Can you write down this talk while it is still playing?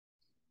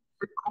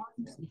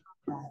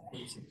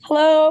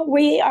Hello,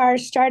 we are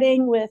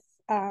starting with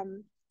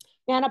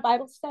Manna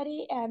Bible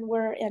Study, and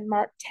we're in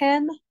Mark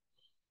 10,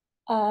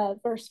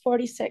 verse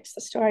 46,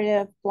 the story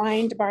of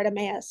blind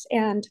Bartimaeus.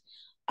 And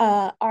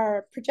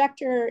our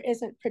projector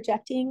isn't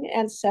projecting,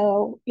 and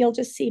so you'll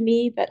just see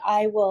me, but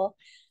I will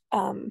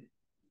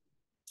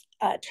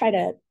try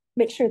to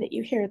make sure that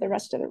you hear the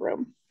rest of the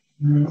room.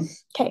 Mm-hmm.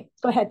 Okay,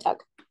 go ahead,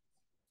 Doug.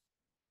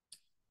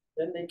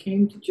 Then they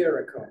came to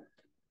Jericho.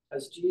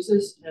 As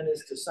Jesus and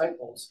his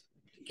disciples,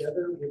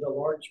 together with a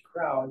large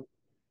crowd,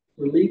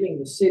 were leaving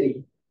the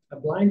city, a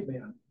blind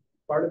man,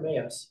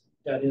 Bartimaeus,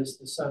 that is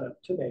the son of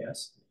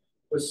Timaeus,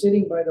 was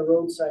sitting by the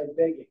roadside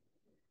begging.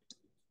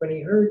 When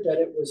he heard that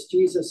it was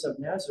Jesus of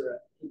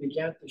Nazareth, he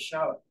began to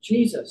shout,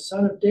 "Jesus,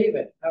 son of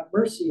David, have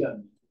mercy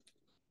on me."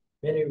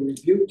 Many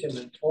rebuked him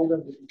and told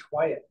him to be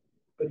quiet,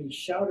 but he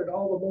shouted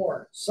all the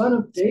more, "Son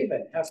of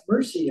David, have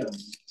mercy on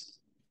me."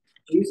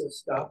 Jesus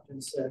stopped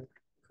and said,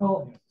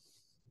 "Call him."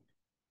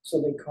 So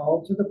they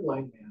called to the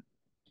blind man,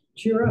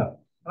 "Cheer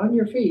up, on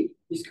your feet,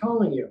 he's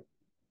calling you."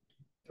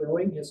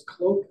 Throwing his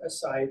cloak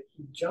aside,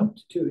 he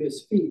jumped to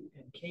his feet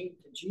and came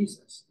to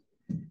Jesus.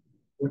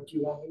 "What do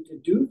you want me to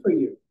do for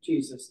you?"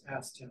 Jesus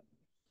asked him.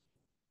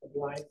 The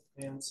blind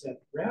man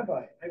said,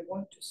 "Rabbi, I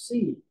want to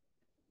see."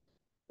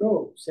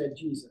 "Go," said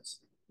Jesus,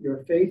 "your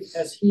faith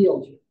has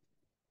healed you."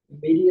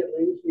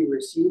 Immediately he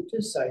received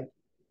his sight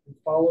and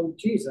followed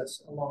Jesus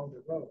along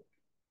the road.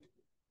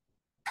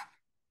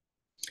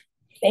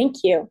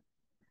 Thank you.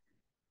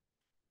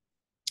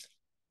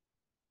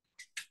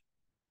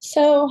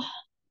 So,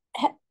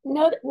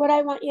 note what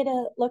I want you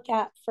to look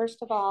at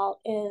first of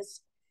all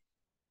is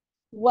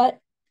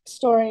what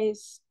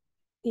stories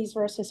these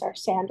verses are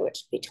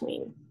sandwiched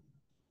between.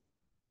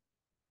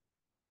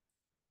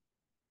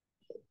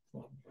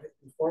 Well, right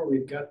before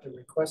we've got the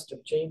request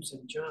of James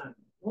and John.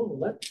 Oh,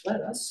 let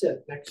us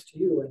sit next to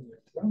you in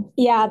your throne.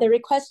 Yeah, the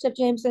request of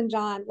James and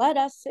John. Let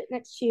us sit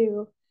next to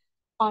you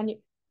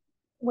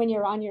when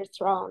you're on your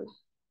throne.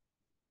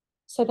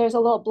 So there's a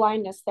little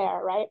blindness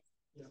there, right?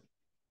 Yeah.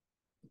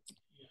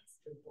 Yes,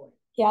 good point.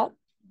 Yeah.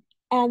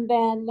 And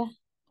then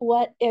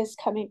what is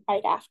coming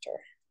right after?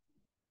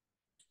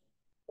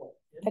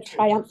 The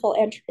triumphal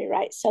entry,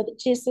 right? So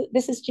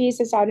this is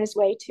Jesus on his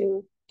way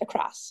to the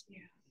cross.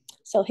 Yeah.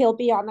 So he'll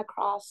be on the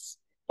cross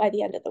by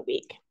the end of the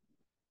week.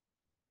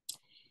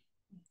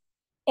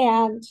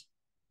 And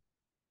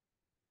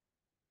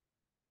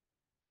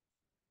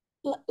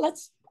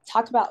let's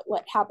talk about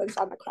what happens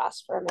on the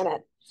cross for a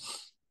minute.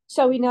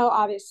 So we know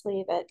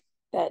obviously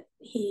that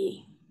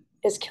he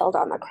is killed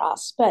on the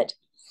cross, but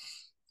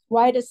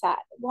why does that?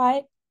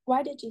 Why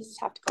did Jesus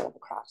have to go to the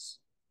cross?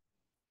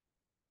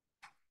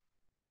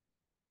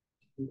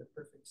 To be the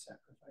perfect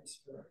sacrifice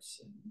for our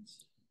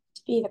sins.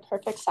 To be the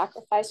perfect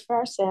sacrifice for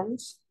our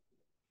sins.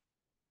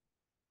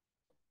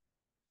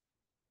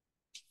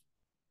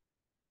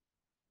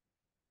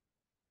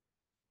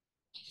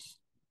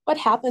 What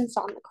happens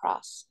on the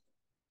cross?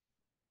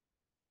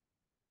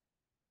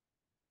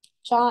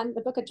 John,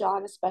 the book of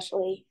John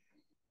especially,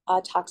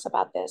 talks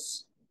about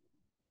this.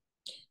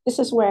 This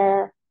is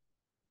where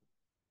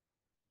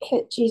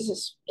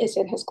Jesus is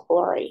in his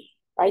glory,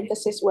 right?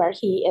 This is where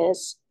he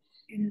is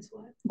in his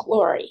what?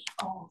 Glory.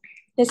 Oh,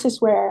 okay. This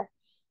is where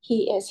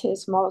he is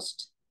his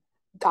most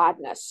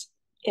godness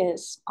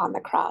is on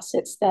the cross.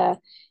 It's that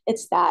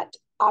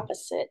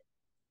opposite.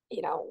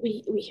 You know,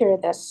 we hear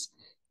this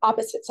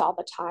opposites all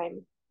the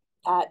time,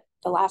 that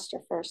the last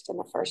are first and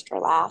the first are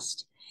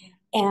last.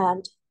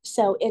 And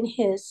so in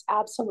his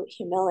absolute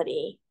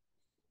humility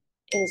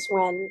is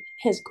when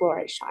his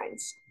glory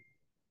shines.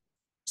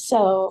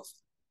 So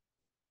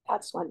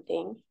that's one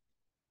thing.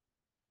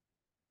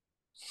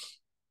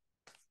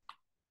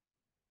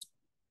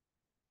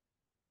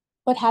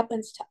 What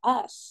happens to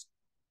us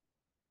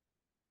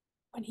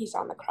when he's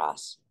on the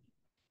cross?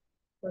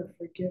 We're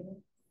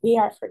forgiven. We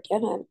are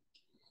forgiven.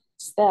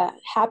 It's the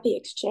happy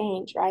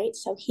exchange, right?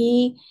 So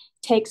he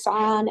takes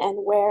on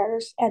and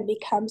wears and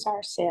becomes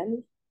our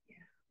sin. Yeah.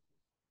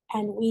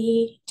 And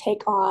we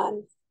take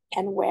on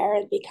and wear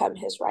and become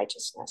his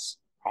righteousness,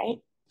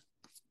 right?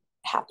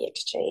 Happy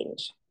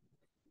exchange.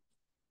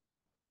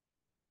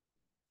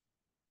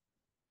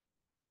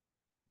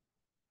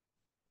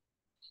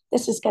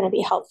 This is going to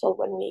be helpful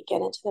when we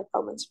get into the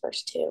Romans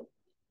verse 2.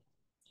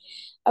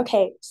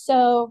 Okay,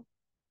 so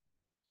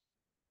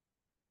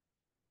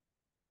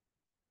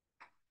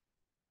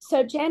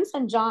James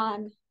and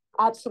John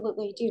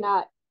absolutely do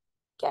not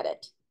get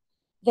it.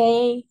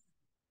 They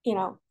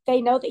know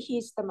that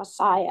he's the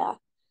Messiah,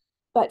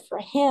 but for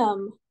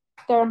him,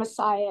 their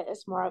Messiah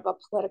is more of a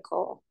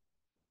political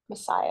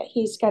Messiah.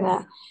 He's going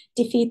to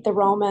defeat the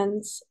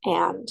Romans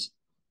and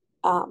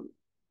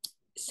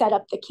set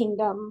up the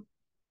kingdom.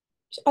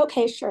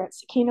 Okay, sure,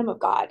 it's the kingdom of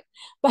God,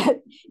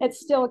 but it's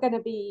still going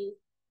to be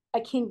a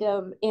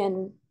kingdom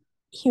in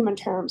human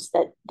terms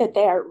that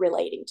they are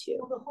relating to.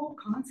 Well, the whole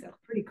concept is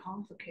pretty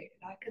complicated.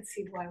 I could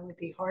see why it would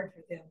be hard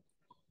for them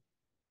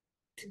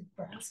to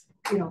grasp,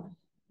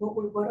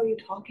 what are you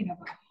talking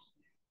about?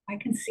 I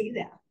can see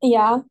that.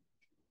 Yeah.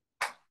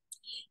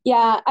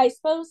 Yeah, I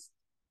suppose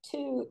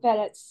too that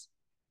it's,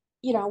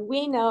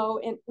 we know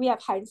and we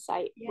have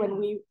hindsight when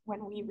we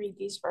read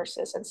these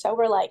verses. And so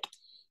we're like,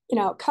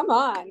 come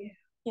on,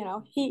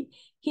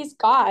 he's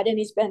God and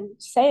he's been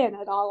saying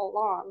it all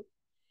along,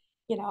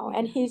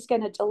 and he's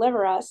going to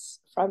deliver us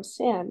from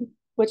sin,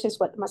 which is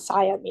what the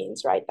Messiah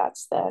means, right?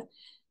 That's the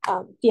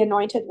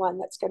anointed one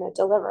that's going to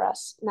deliver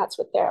us. And that's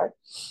what they're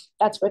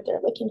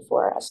looking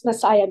for. Us.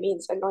 Messiah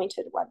means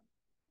anointed one.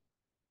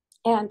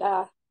 And,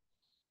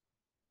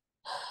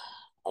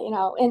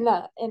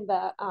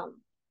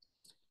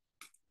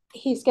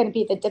 he's going to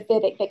be the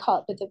Davidic, they call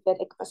it the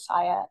Davidic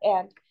Messiah.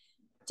 And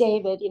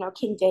David,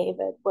 King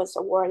David was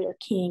a warrior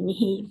king.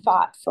 He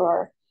fought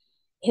for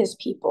his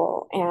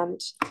people,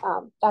 and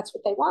that's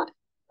what they want,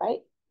 right?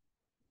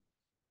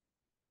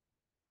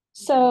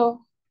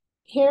 So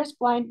here's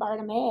blind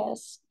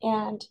Bartimaeus,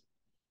 and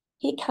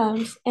he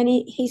comes and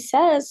he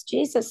says,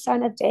 Jesus,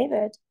 son of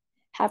David,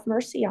 have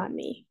mercy on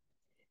me.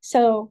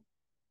 So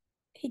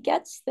he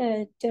gets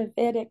the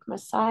Davidic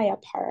Messiah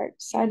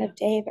part, son of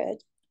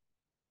David.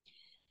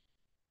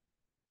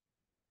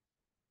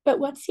 But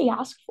what's he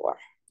ask for?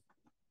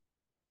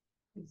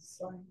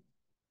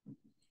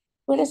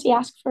 What does he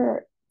ask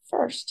for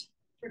first?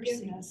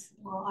 Forgiveness.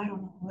 Well, I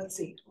don't know. Let's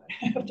see.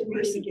 I have to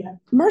read it again.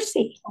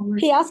 Mercy. Oh,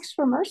 mercy. He asks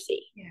for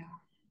mercy. Yeah.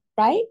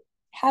 Right?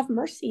 Have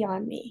mercy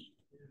on me.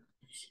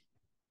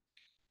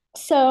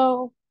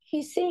 So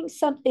he's seeing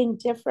something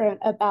different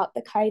about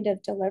the kind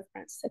of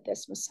deliverance that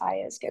this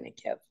Messiah is going to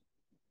give,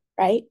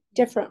 right?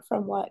 Different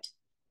from what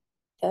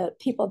the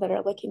people that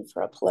are looking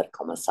for a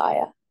political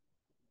Messiah.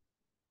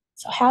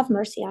 So have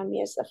mercy on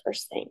me is the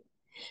first thing.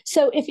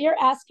 So if you're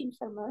asking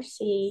for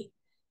mercy,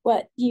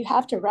 what you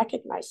have to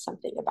recognize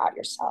something about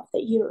yourself,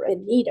 that you're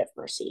in need of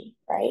mercy,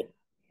 right?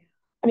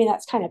 I mean,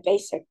 that's kind of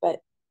basic,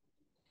 but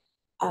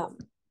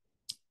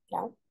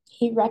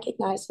he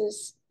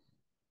recognizes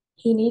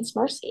he needs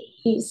mercy.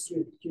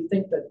 Do you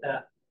think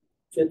that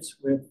fits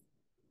with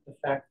the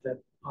fact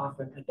that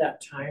often at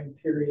that time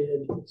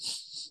period,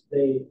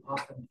 they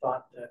often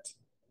thought that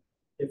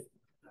if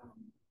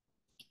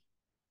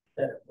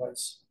that it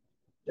was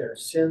their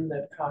sin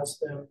that caused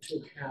them to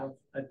have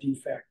a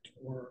defect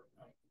or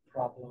a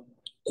problem?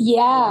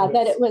 Yeah,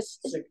 that it was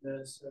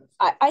sickness.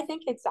 I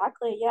think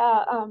exactly.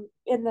 Yeah,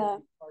 in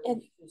the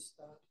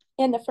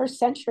first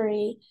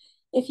century,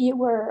 if you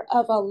were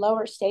of a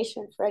lower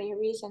station for any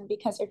reason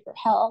because of your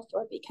health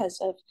or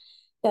because of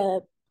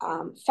the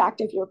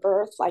fact of your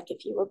birth, like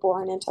if you were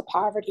born into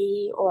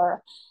poverty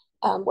or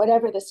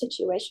whatever the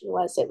situation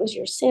was, it was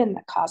your sin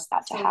that caused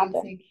that to happen.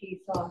 You think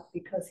he thought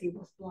because he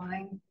was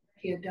blind,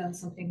 he had done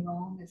something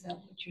wrong? Is that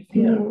what you're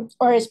thinking? Mm-hmm.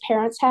 Or his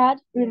parents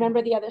had. Yeah.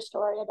 Remember the other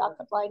story about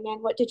the blind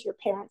man? What did your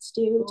parents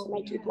do to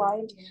make you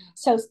blind? Yeah.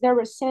 So there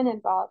was sin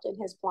involved in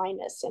his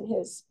blindness and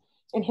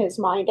in his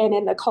mind and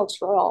in the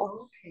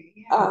cultural. Okay.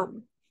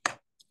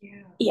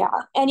 Yeah.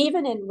 Yeah. And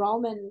even in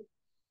Roman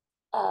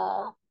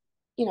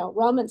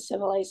Roman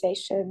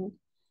civilization,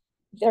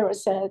 there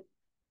was a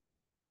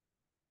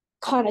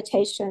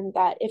connotation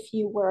that if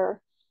you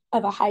were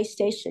of a high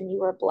station,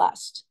 you were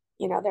blessed.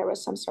 There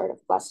was some sort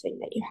of blessing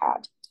that you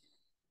had.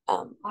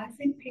 I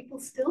think people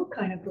still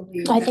kind of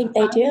believe I think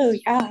they do.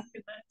 Yeah.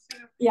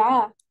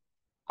 Yeah.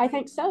 I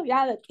think so.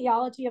 Yeah. The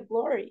theology of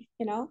glory,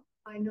 I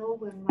know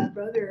when my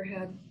brother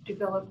had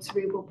developed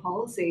cerebral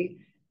palsy,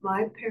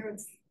 my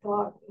parents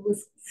thought it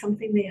was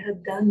something they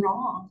had done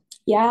wrong.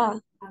 Yeah.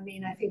 I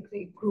mean, I think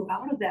they grew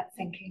out of that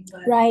thinking,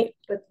 but right.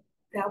 But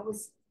that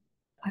was,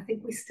 I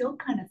think we still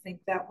kind of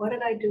think that. What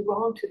did I do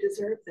wrong to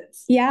deserve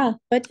this? Yeah.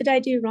 What did I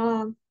do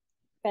wrong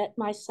that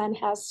my son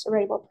has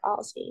cerebral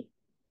palsy?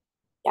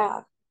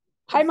 Yeah.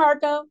 Hi,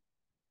 Marco.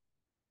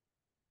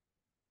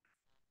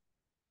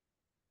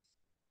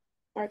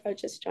 Marco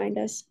just joined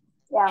us.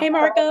 Yeah. Hey,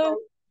 Marco.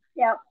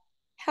 Yep.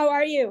 How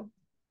are you?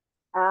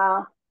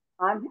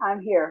 I'm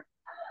here.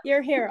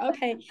 You're here.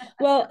 Okay.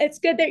 Well, it's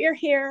good that you're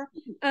here.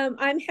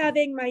 I'm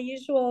having my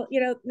usual,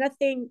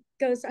 nothing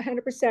goes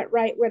 100%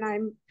 right when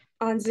I'm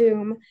on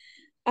Zoom.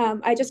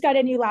 I just got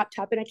a new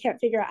laptop and I can't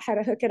figure out how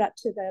to hook it up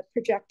to the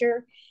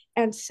projector.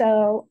 And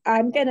so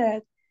I'm going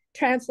to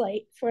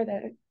translate for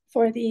the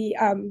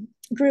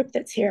group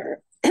that's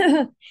here.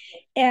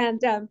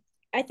 And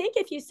I think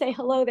if you say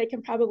hello, they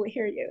can probably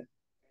hear you.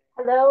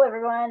 Hello,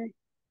 everyone.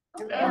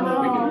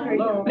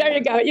 Hello. There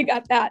you go. You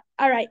got that.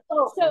 All right.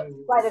 Oh, so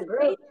quite a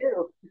group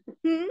too.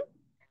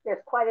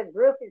 There's quite a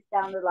group, it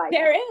sounded like.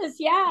 There is.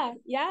 Yeah.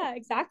 Yeah,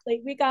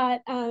 exactly. We got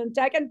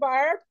Doug and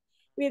Barb.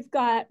 We've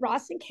got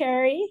Ross and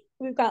Carrie.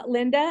 We've got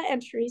Linda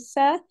and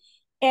Teresa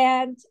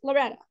and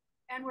Loretta.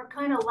 And we're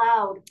kind of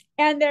loud.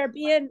 And they're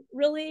being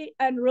really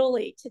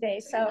unruly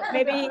today. So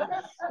maybe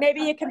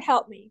you can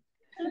help me.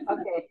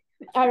 Okay.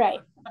 All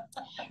right.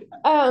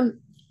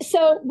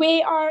 So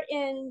we are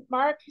in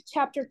Mark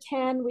chapter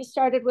 10. We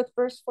started with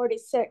verse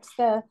 46,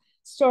 the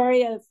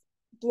story of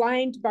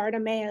blind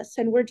Bartimaeus.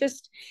 And we're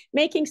just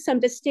making some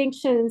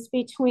distinctions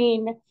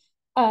between,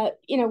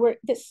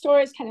 the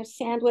story is kind of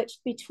sandwiched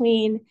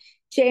between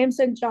James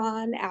and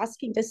John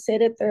asking to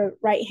sit at the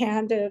right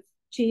hand of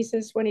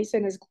Jesus when he's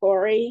in his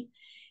glory.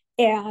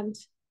 and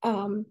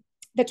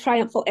the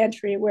triumphal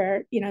entry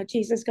where,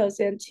 Jesus goes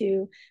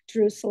into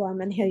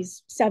Jerusalem and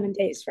he's 7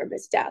 days from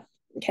his death.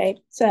 Okay,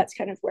 so that's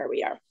kind of where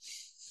we are.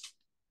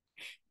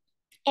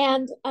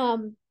 And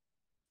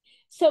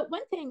so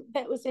one thing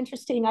that was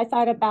interesting, I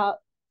thought about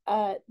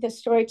this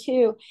story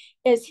too,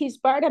 is he's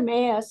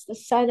Bartimaeus, the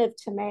son of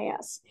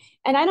Timaeus.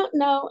 And I don't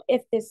know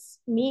if this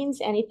means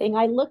anything.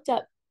 I looked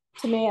up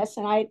Timaeus,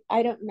 and I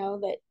don't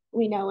know that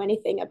we know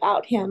anything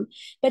about him,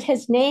 but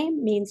his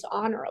name means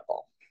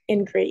honorable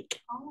in Greek.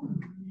 Oh.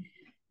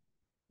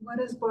 What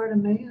does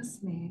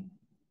Bartimaeus mean?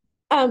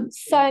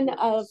 Son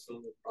of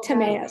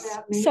Timaeus.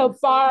 So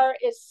Bar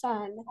is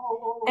son.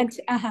 Oh, okay. And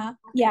okay.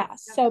 yeah.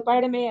 So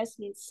Bartimaeus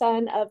means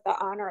son of the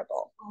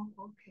honorable. Oh,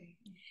 okay.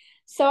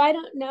 So I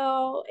don't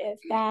know if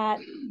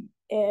that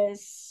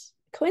is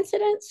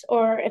coincidence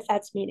or if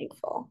that's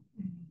meaningful.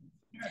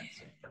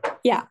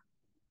 Yeah.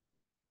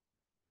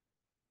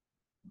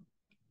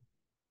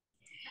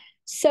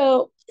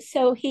 So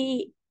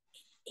he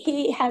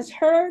has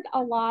heard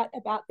a lot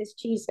about this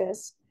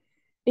Jesus,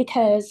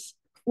 because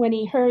when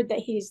he heard that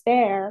he's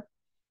there,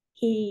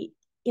 he,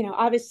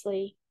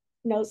 obviously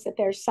knows that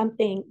there's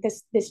something,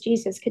 this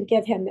Jesus can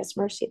give him this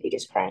mercy that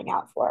he's crying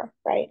out for,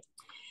 right?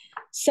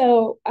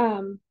 So he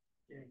knew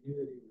that he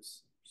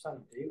was son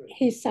of David.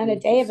 He's son of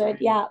David,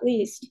 yeah, at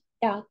least.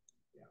 Yeah.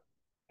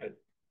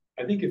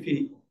 I think if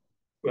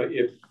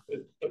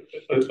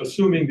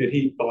assuming that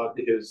he thought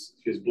that his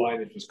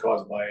blindness was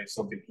caused by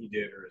something he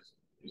did or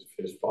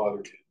his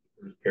father did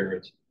or his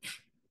parents,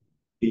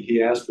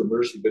 he asked for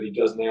mercy, but he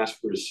doesn't ask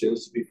for his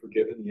sins to be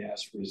forgiven. He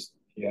has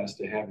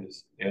to have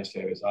his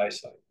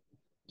eyesight.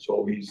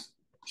 So he's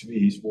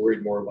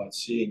worried more about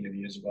seeing than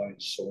he is about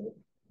his soul.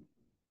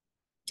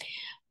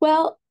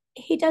 Well,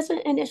 he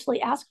doesn't initially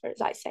ask for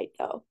his eyesight,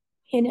 though.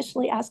 He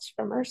initially asks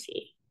for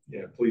mercy.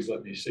 Yeah, please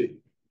let me see.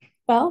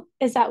 Well,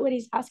 is that what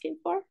he's asking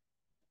for?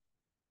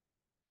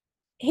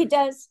 He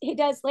does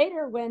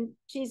later when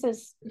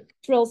Jesus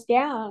drills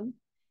down.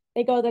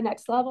 They go to the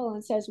next level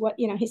and says,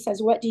 he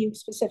says, what do you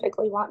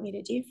specifically want me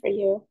to do for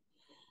you?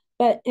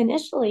 But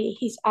initially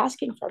he's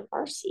asking for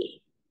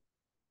mercy.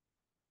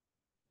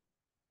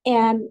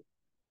 And,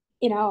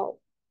 did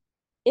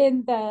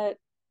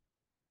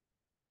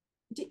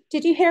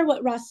you hear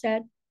what Ross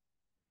said?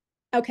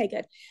 Okay,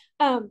 good.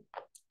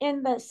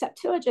 In the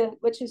Septuagint,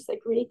 which is the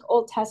Greek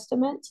Old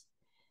Testament,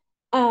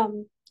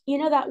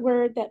 that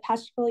word that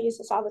Pastor Bill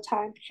uses all the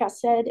time,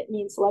 chesed, it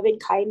means loving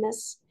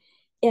kindness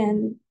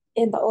in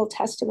the Old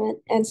Testament.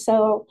 And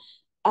so,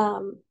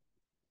 and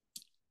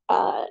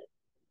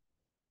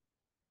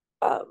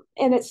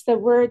it's the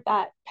word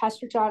that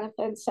Pastor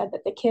Jonathan said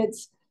that the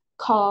kids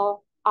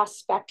call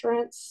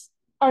ospectorants,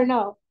 or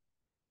no,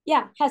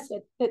 yeah,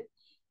 hesed.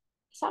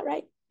 Is that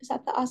right? Is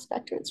that the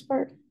ospectorants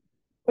word?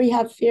 Where you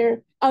have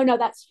fear. Oh no,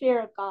 that's fear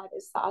of God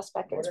is the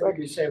ospectorants word.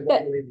 Whatever you say,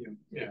 we'll believe you.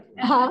 Yeah.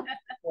 Huh?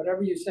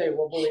 Whatever you say,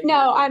 we'll believe you.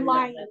 No, I'm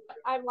lying.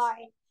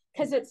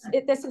 Because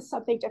this is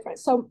something different.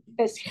 So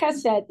this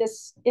chesed,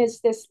 this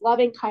is this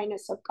loving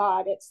kindness of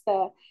God. It's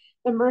the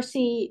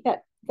mercy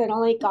that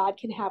only God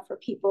can have for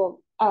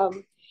people.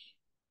 The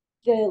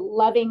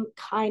loving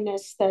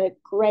kindness, the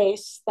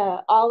grace,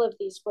 all of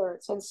these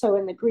words. And so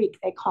in the Greek,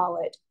 they call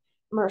it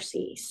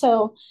mercy.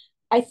 So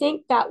I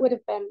think that would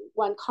have been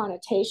one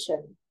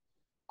connotation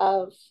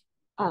of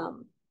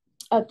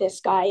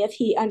this guy, if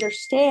he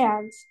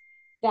understands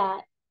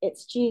that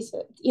it's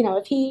Jesus.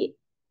 If he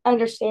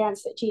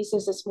understands that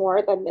Jesus is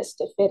more than this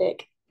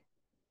Davidic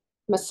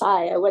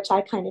Messiah, which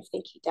I kind of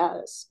think he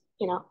does.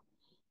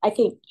 I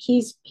think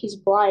he's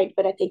blind,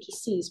 but I think he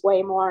sees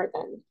way more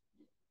than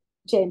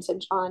James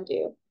and John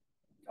do.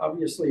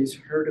 Obviously, he's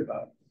heard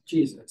about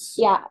Jesus.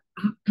 Yeah,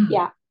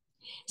 yeah.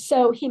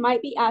 So he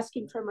might be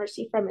asking for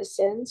mercy from his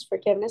sins,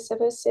 forgiveness of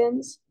his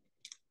sins.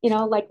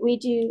 Like we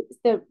do,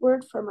 the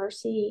word for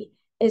mercy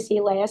is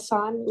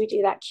eleison. We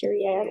do that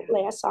Kyrie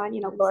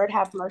eleison, Lord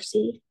have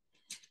mercy.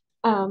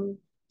 Could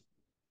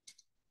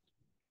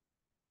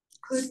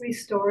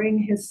restoring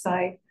his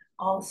sight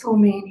also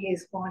mean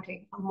he's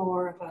wanting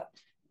more of a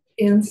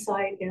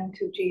insight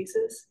into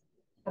Jesus?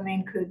 I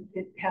mean, could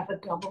it have a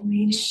double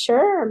meaning?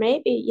 Sure,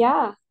 maybe,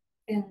 yeah.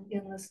 In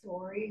the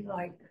story,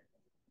 like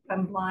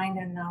I'm blind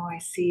and now I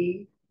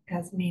see,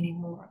 as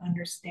meaning more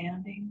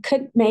understanding.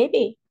 Could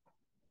maybe.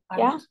 I'm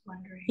just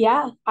wondering.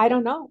 Yeah, I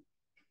don't know.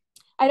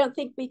 I don't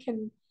think we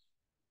can,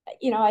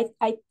 I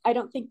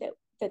don't think that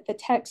the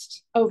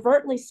text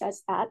overtly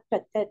says that,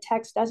 but the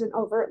text doesn't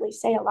overtly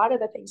say a lot of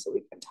the things that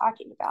we've been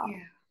talking about.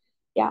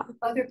 Yeah.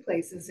 Other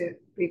places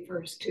it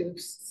refers to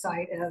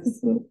sight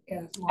as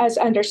as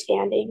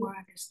understanding. More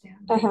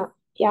understanding.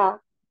 Yeah.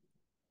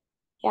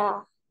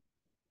 Yeah.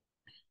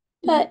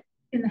 But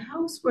in the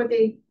house where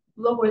they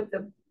lowered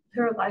the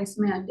paralyzed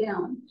man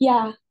down,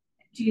 yeah,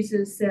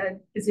 Jesus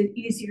said, is it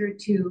easier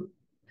to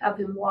have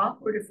him walk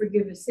or to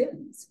forgive his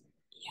sins?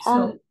 Yeah.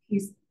 So he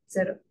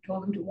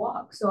told him to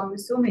walk. So I'm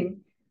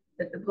assuming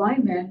that the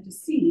blind man to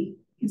see,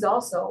 he's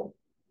also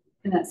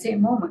in that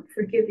same moment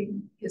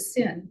forgiving his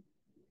sin.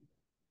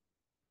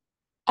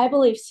 I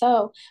believe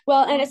so.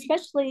 Well, and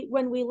especially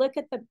when we look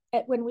at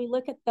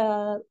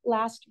the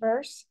last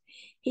verse,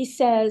 he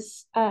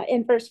says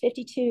in verse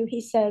 52,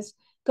 he says,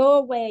 "Go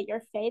away,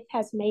 your faith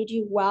has made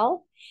you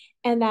well."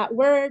 And that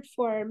word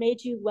for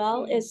made you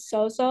well is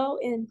sozo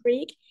in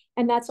Greek,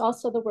 and that's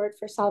also the word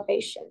for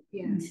salvation.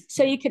 Yes.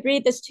 So you could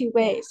read this two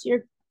ways.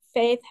 Your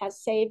faith has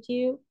saved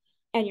you,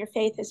 and your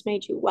faith has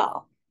made you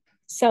well.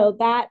 So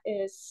that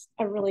is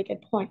a really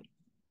good point.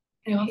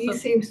 And he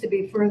seems to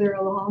be further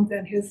along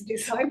than his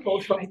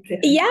disciples right there.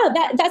 Yeah,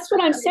 that's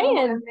what I'm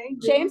saying.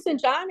 James and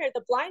John are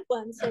the blind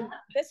ones, and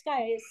this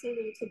guy is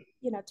seeming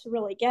to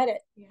really get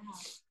it. Yeah.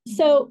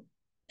 So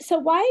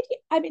why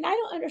I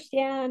don't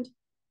understand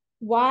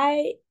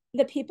why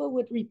the people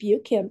would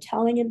rebuke him,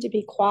 telling him to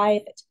be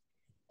quiet.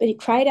 But he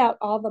cried out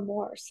all the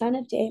more, "Son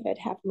of David,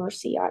 have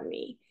mercy on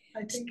me."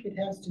 I think it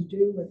has to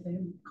do with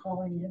him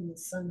calling him the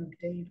son of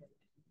David,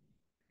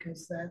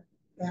 because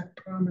that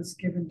promise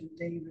given to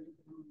David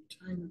a long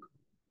time ago,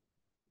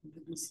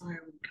 the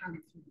Messiah would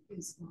come through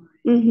his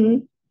line.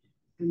 Mm-hmm.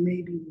 And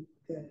maybe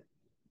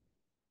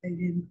they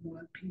didn't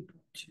want people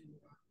to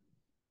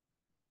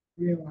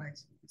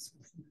realize this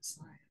was the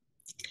Messiah.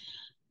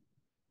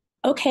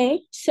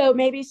 Okay, so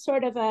maybe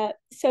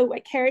so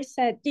what Carrie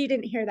said, you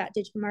didn't hear that,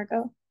 did you,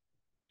 Margot?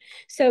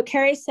 So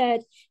Carrie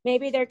said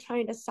maybe they're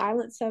trying to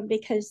silence him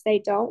because they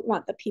don't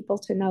want the people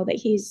to know that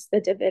he's the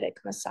Davidic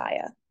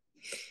Messiah.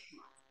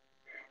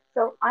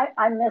 So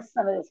I missed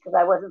some of this because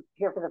I wasn't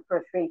here for the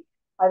first read.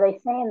 Are they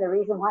saying the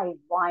reason why he's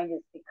blind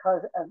is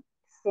because of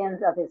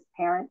sins of his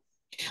parents?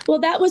 Well,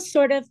 that was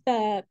sort of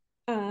the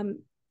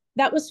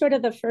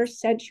first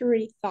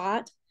century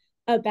thought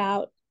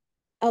about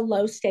a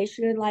low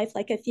station in life,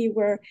 like if you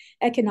were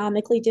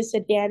economically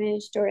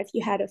disadvantaged or if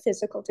you had a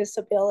physical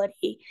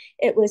disability,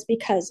 it was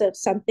because of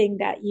something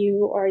that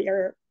you or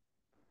your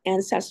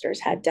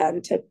ancestors had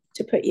done to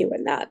put you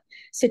in that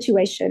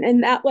situation.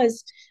 And that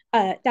was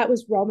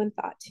Roman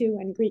thought too,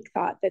 and Greek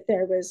thought, that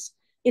there was,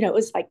 it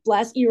was like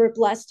you were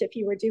blessed if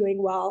you were doing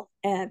well,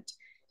 and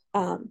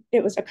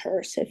it was a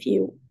curse if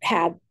you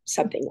had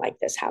something like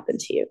this happen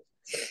to you.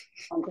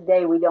 And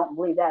today we don't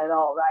believe that at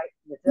all, right?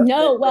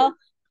 No, well,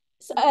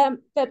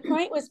 the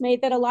point was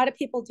made that a lot of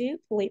people do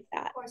believe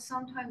that. Or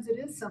sometimes it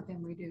is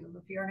something we do.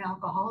 If you're an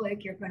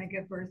alcoholic, you're going to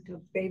give birth to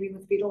a baby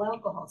with fetal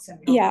alcohol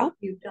syndrome. Yeah.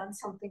 You've done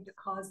something to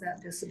cause that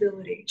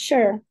disability.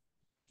 Sure.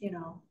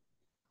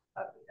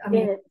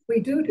 We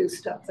do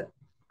stuff that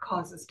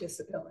causes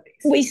disabilities.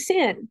 We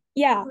sin.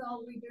 Yeah.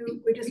 Well,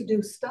 we just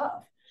do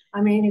stuff. I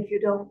mean, if you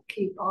don't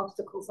keep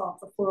obstacles off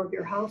the floor of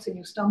your house and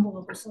you stumble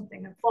over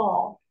something and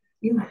fall,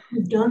 you've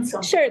done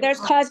something. Sure, there's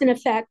cause and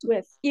effect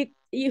with you.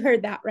 You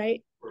heard that,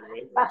 right?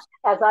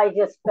 As I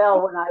just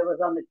fell when I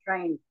was on the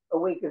train a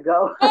week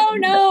ago. Oh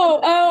no!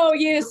 Oh,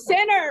 you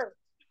sinner!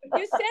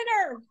 You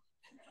sinner!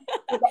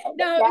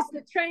 No, it's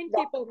the train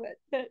people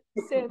that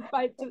sin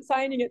by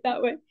designing it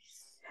that way.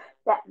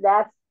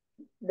 That's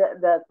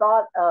the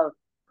thought of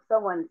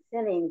someone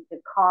sinning to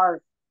cause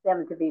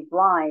them to be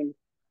blind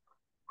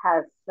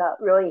has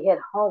really hit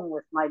home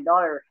with my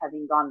daughter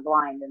having gone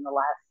blind in the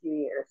last few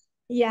years.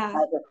 Yeah.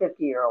 As a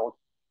 50-year-old.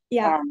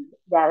 Yeah. And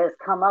that has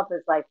come up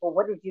as like, well,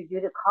 what did you do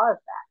to cause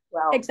that?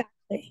 Well,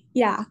 exactly.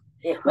 Yeah.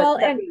 Well,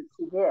 and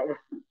she did.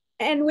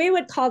 And we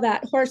would call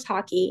that horse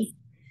hockey,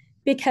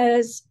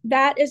 because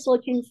that is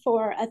looking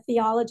for a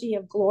theology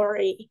of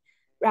glory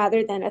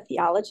rather than a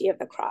theology of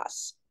the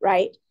cross,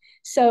 right?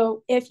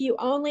 So if you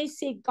only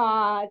see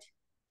God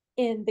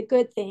in the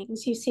good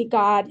things, you see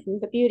God in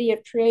the beauty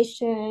of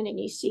creation, and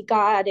you see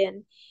God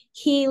in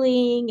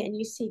healing, and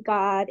you see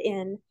God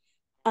in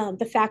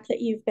the fact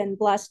that you've been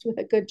blessed with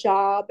a good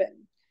job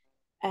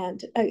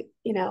and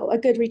a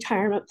good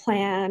retirement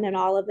plan and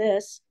all of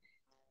this.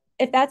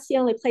 If that's the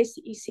only place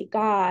that you see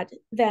God,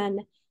 then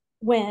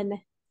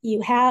when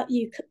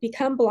you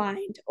become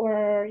blind,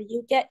 or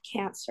you get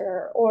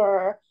cancer,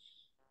 or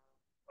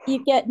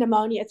you get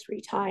pneumonia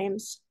 3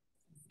 times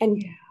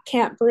and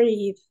can't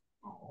breathe,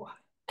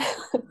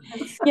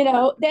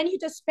 then you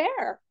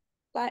despair.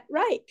 But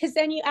right, because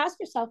then you ask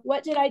yourself,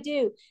 what did I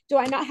do? Do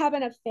I not have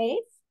enough faith?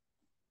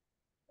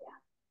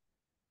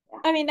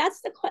 I mean,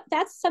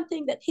 that's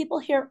something that people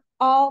hear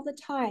all the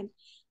time.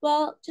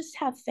 Well, just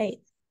have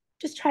faith.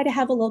 Just try to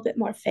have a little bit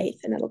more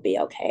faith and it'll be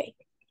okay.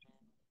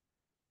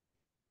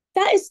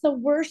 That is the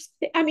worst.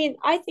 I mean,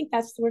 I think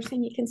that's the worst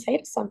thing you can say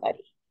to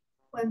somebody.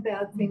 When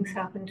bad things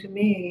happen to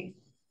me,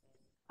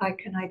 I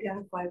can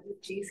identify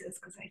with Jesus,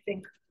 because I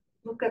think,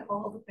 look at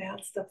all the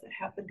bad stuff that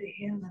happened to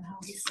him and how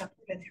he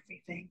suffered and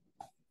everything.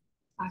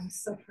 I'm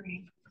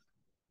suffering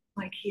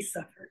like he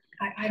suffered.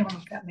 I don't know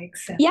if that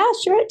makes sense. Yeah,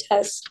 sure it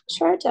does.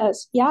 Sure it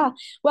does. Yeah.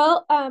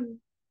 Well,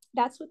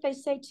 that's what they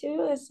say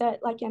too, is that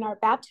like in our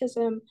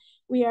baptism,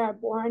 we are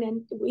born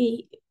and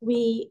we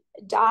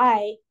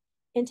die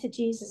into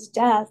Jesus'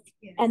 death.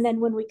 Yes. And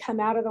then when we come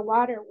out of the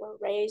water, we're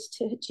raised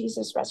to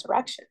Jesus'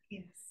 resurrection.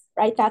 Yes.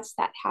 Right? That's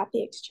that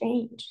happy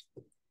exchange.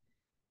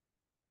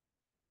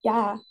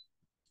 Yeah.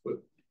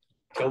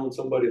 telling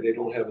somebody they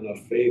don't have enough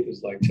faith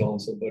is like telling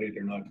somebody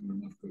they're not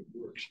doing enough good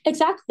works.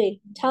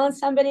 Exactly. Telling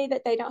somebody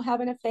that they don't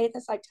have enough faith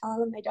is like telling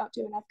them they don't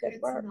do enough good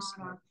works. It's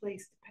not our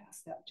place to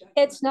pass that judgment.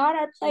 It's not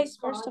our place, It's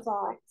first of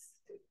all.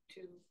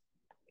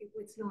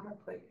 It's not our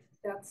place.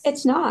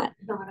 It's not.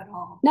 Not at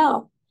all.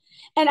 No.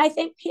 And I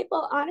think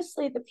people,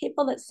 honestly, the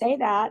people that say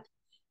that,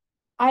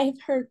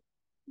 I've heard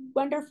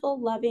wonderful,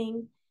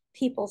 loving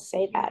people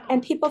say that,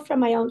 and people from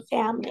my own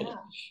family. Yeah.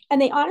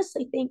 And they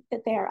honestly think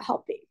that they are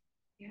helping.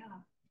 Yeah.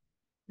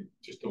 You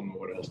just don't know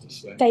what else to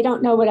say. They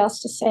don't know what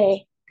else to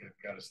say.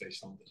 Got to say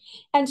something.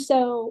 And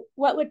so,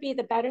 what would be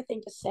the better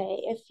thing to say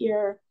if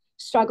you're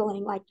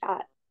struggling like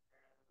that?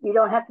 You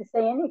don't have to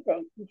say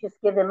anything. You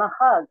just give them a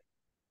hug.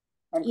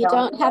 And you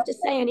don't have to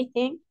say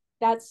anything.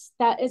 That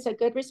is a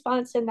good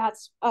response, and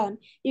that's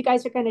you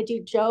guys are going to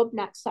do Job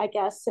next, I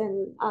guess,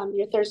 in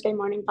your Thursday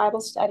morning Bible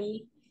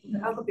study.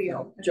 That'll be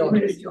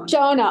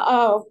Jonah.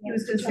 Oh, he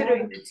was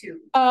considering the two.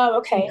 Oh,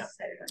 okay.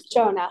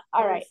 Jonah.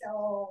 All right.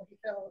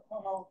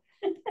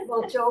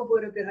 Well, Job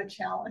would have been a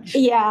challenge.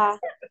 Yeah.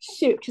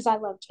 Shoot, because I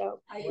love Job.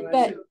 When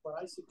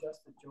I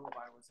suggested Job,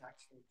 I was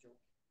actually joking.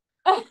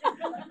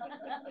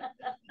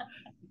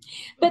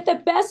 But the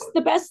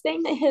best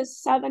thing that his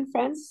 7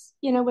 friends,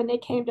 when they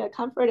came to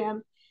comfort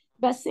him,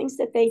 best things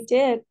that they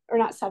did, or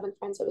not 7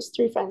 friends, it was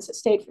 3 friends that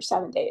stayed for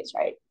 7 days,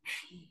 right?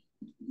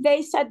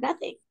 They said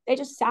nothing. They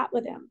just sat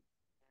with him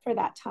for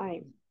that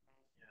time.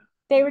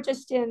 They were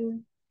just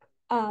in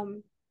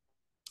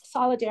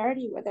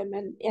solidarity with him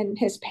and in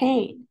his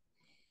pain.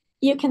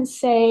 You can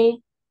say,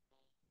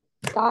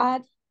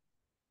 God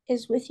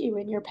is with you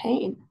in your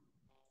pain.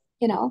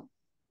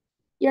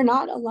 You're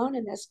not alone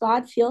in this.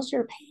 God feels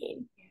your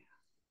pain.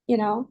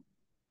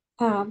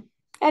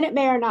 And it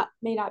may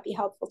not be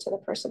helpful to the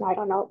person, I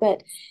don't know,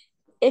 but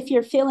if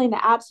you're feeling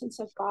the absence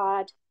of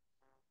God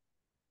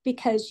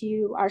because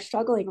you are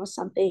struggling with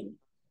something,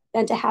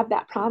 then to have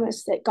that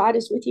promise that God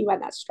is with you in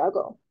that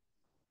struggle,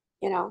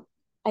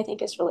 I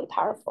think is really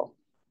powerful.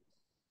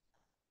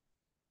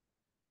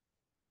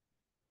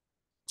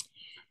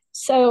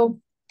 So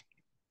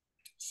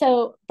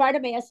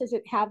Bartimaeus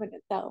isn't having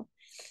it, though.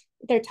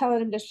 They're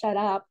telling him to shut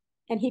up.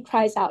 And he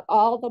cries out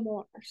all the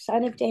more,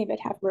 Son of David,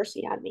 have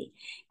mercy on me.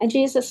 And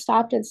Jesus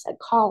stopped and said,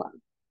 call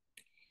him.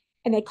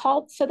 And they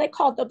called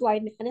the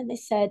blind man and they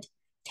said,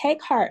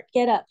 take heart,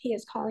 get up, he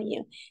is calling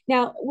you.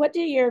 Now, what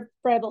do your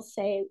Bibles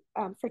say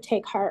for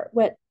take heart?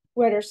 What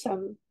are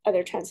some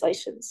other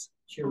translations?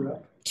 Cheer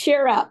up.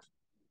 Cheer up.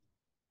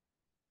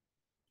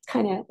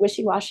 Kind of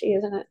wishy-washy,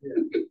 isn't it?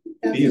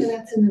 Yeah.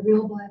 That's in the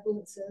real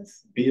Bible, it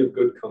says. Be of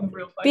good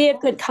comfort. Be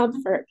of good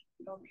comfort.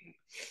 Okay.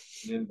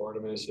 And then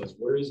Bartimaeus says,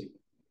 where is he?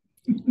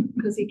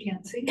 Because he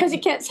can't see. Because he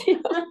can't see.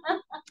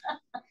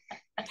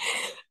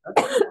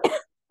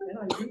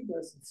 NIV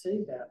doesn't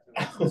say that.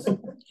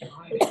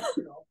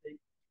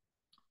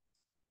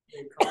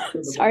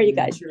 Sorry, you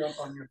guys. Cheer up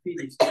on your feet.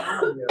 He's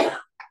telling you,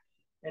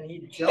 and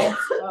he jumps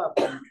up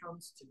and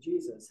comes to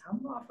Jesus. How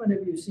often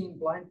have you seen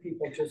blind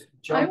people just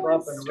jump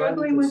up and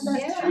struggling run with that.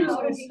 Yeah,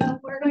 how does he know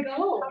where to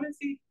go? How does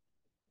he?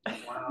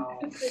 Wow.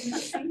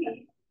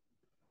 See.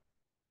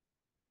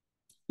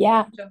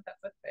 Yeah. Jump that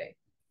foot way.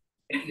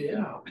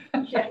 Yeah.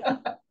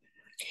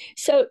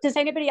 So does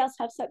anybody else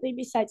have something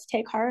besides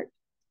take heart?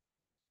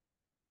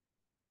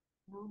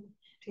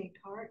 Take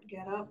heart,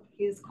 get up,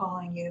 he is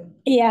calling you.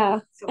 Yeah.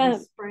 So he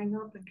sprang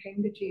up and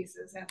came to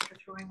Jesus after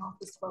throwing off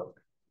his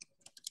cloak.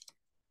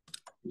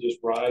 He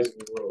just rise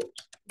and rose.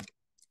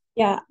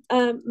 Yeah.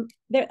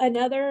 There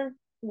another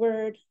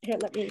word here.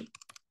 Let me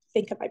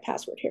think of my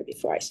password here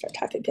before I start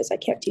talking, because I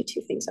can't do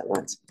 2 things at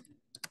once.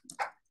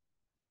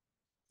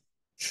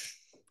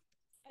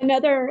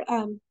 Another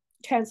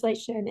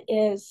translation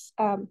is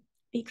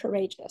be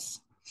courageous.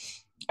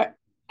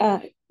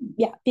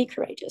 Be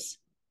courageous.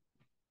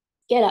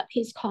 Get up,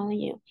 he's calling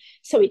you.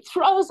 So he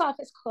throws off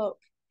his cloak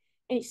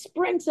and he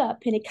springs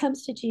up and he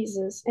comes to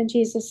Jesus, and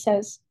Jesus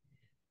says,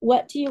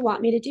 what do you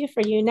want me to do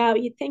for you? Now,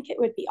 you'd think it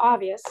would be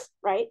obvious,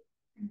 right?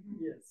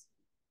 Mm-hmm. Yes.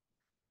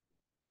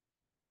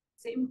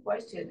 Same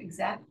question,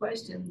 exact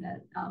question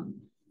that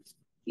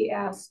he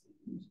asked,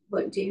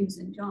 James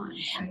and John.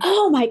 Right?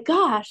 Oh my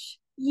gosh.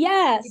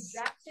 Yes.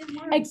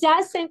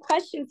 Exact same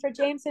question for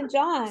James and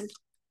John.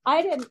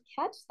 I didn't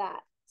catch that.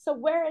 So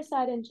where is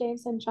that in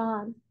James and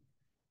John?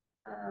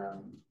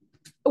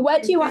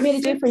 What do you want me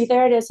to do for you?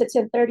 There it is. It's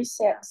in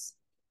 36.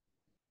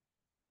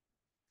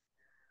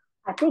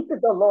 I think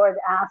that the Lord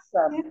asks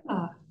us.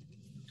 Yeah.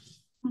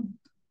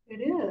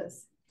 It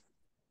is.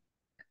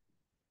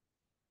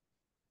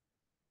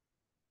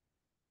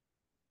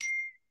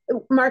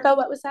 Margot,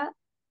 what was that?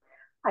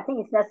 I think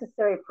it's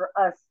necessary for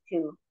us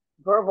to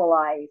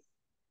verbalize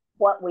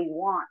what we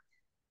want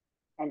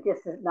and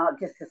not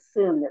just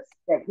assume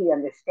that he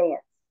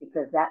understands,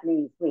 because that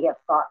means we have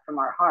thought from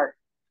our heart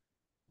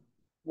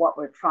what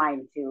we're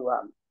trying to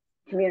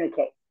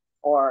communicate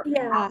or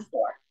ask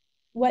for.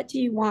 What do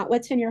you want?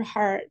 What's in your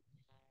heart?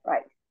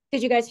 Right.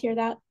 Did you guys hear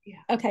that?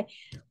 Yeah. Okay.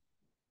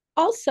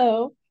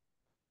 Also,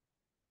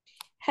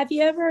 have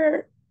you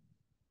ever,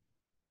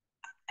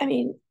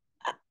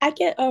 I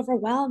get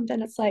overwhelmed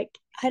and it's like,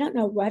 I don't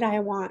know what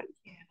I want.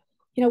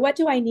 You know, what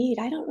do I need?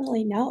 I don't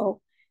really know.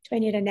 Do I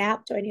need a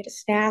nap? Do I need a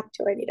snack?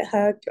 Do I need a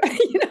hug? Do I,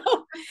 you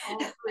know? All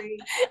three.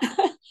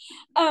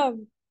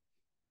 um,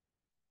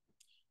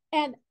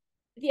 and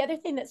the other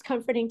thing that's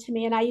comforting to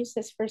me, and I use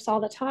this verse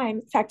all the time.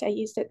 In fact, I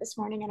used it this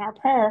morning in our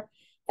prayer,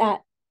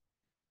 that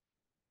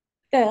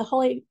the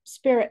Holy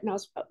Spirit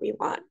knows what we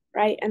want,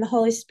 right? And the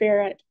Holy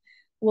Spirit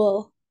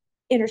will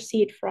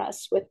intercede for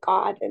us with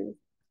God and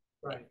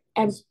Right.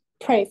 and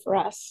pray for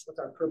us. With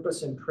our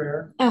purpose in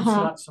prayer, it's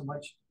not so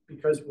much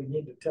because we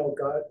need to tell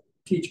God,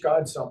 teach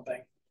God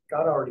something.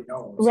 God already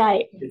knows.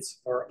 Right. It's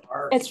for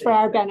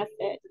our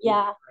benefit.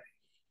 Yeah.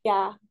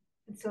 Yeah.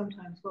 And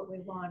sometimes what we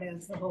want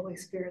is the Holy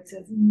Spirit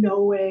says,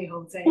 no way,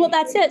 Jose. Well,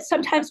 that's it.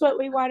 Sometimes what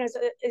we want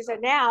is a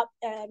nap,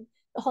 and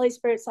the Holy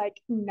Spirit's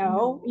like,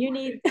 no. You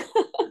need,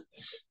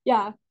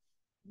 yeah.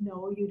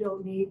 No, you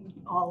don't need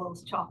all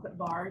those chocolate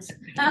bars.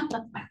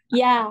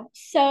 Yeah.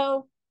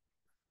 So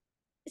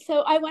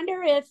I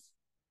wonder if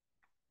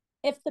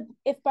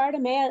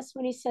Bartimaeus,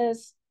 when he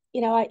says,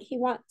 you know, he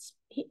wants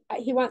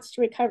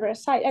to recover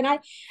his sight, and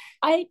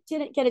I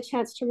didn't get a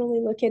chance to really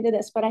look into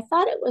this, but I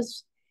thought it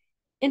was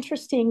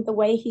interesting the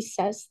way he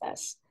says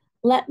this.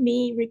 Let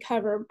me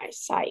recover my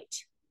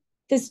sight.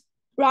 Does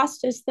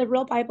the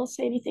real Bible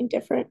say anything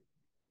different?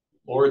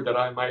 Lord, that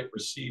I might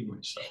receive my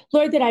sight.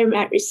 Lord, that I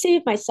might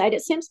receive my sight.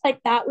 It seems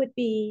like that would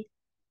be,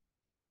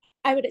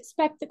 I would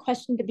expect the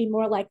question to be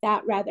more like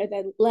that rather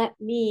than let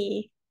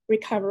me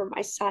recover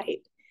my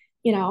sight.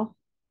 You know,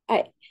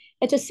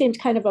 it just seemed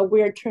kind of a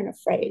weird turn of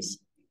phrase.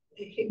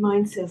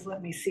 Mine says,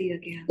 let me see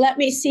again. Let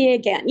me see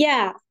again.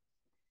 Yeah.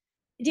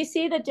 Do you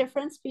see the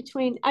difference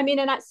between, I mean,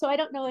 so I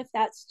don't know if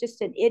that's just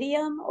an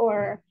idiom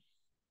or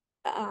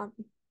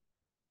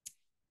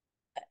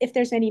if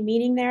there's any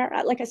meaning there.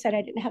 Like I said,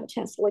 I didn't have a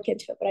chance to look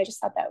into it, but I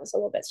just thought that was a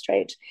little bit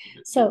strange.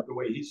 So the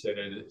way he said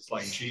it, it's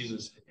like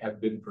Jesus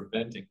had been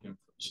preventing him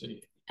from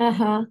seeing.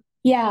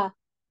 Yeah.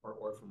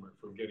 Or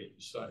from getting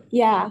his sight.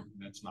 Yeah. And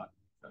that's not.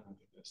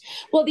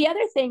 Well, the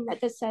other thing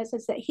that this says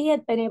is that he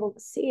had been able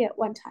to see at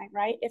one time,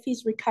 right? If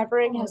he's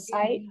recovering his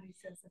sight.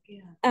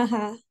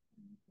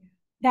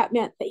 That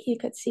meant that he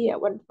could see at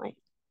one point.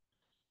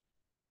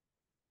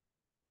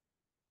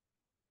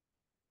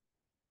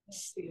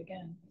 See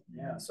again.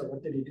 Yeah. So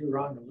what did he do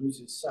wrong to lose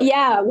his sight?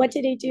 Yeah. What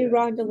did he do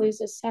wrong to lose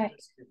his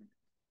sight?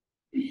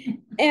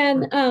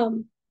 And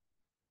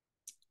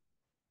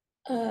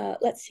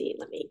let's see.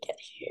 Let me get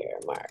here,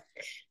 Mark.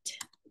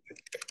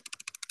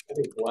 I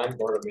think blind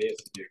Bartimaeus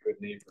would be a good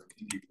name for an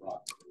indie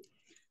rock group.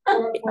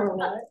 Or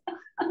what?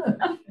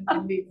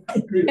 An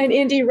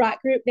indie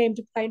rock group named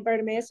Blind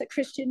Bartimaeus, a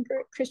Christian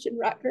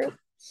rock group.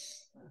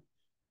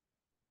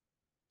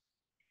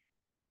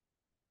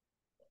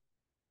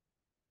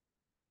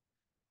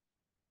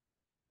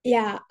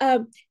 Yeah.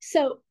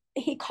 So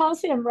he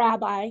calls him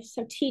rabbi,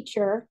 so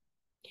teacher,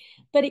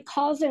 but he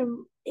calls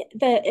him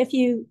if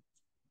you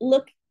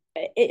look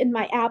in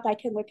my app, I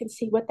can look and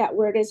see what that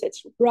word is.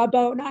 It's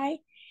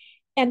Rabboni.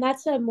 And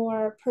that's a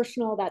more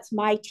personal, that's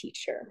my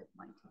teacher.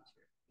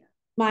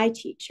 My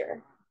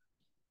teacher.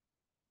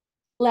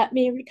 Let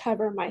me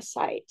recover my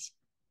sight.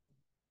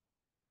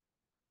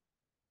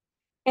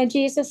 And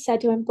Jesus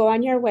said to him, go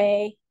on your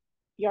way.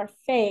 Your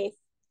faith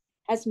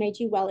has made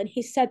you well. And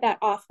he said that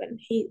often.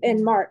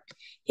 In Mark,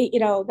 doesn't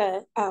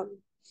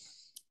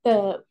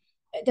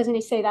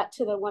he say that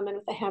to the woman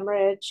with the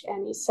hemorrhage?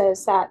 And he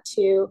says that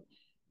to,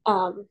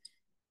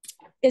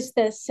 is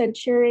the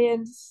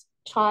centurion's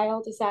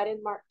child, is that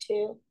in Mark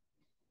 2?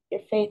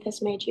 Your faith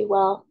has made you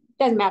well.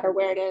 Doesn't matter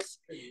where it is,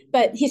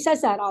 but he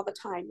says that all the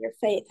time. Your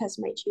faith has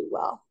made you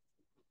well,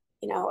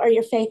 or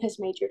your faith has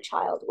made your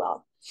child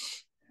well.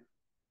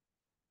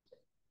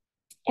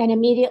 And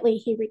immediately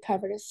he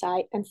recovered his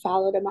sight and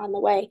followed him on the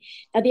way.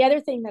 Now, the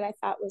other thing that I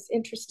thought was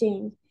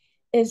interesting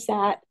is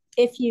that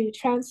if you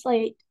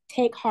translate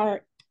take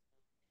heart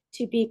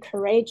to be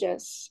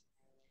courageous,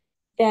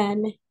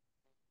 then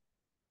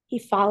he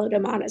followed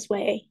him on his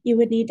way. You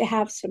would need to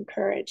have some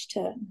courage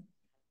to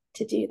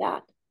do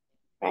that,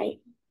 right?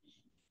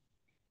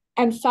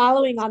 And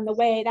following on the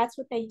way, that's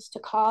what they used to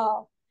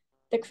call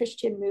the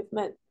Christian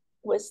movement,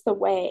 was the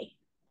way.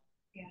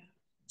 Yeah.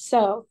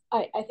 So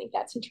I think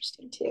that's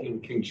interesting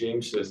too. King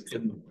James says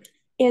in the way.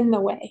 In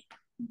the way.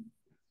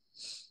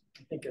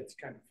 I think it's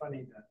kind of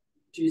funny that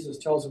Jesus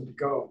tells him to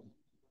go.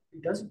 He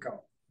doesn't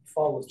go. He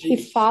follows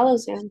Jesus. He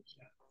follows him.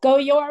 Yeah. Go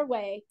your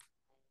way.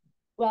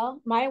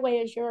 Well, my way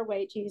is your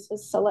way,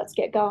 Jesus. So let's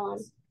get going.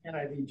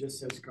 NIV just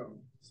says go.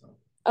 So.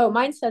 Oh,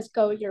 mine says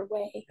go your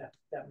way. Yeah,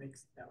 that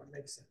would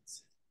make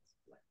sense.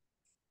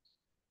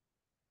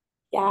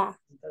 Yeah.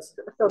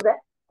 So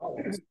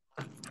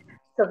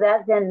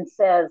that then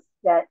says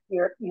that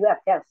you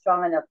have to have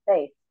strong enough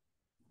faith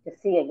to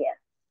see again.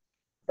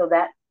 So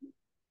that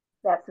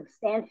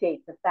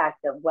substantiates the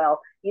fact of,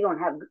 well, you don't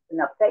have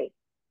enough faith.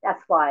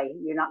 That's why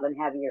you're not going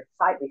to have your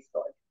sight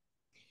restored.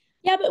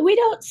 Yeah, but we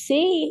don't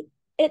see,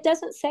 it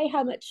doesn't say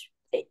how much.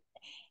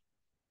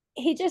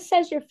 He just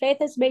says your faith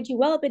has made you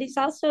well, but he's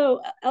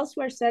also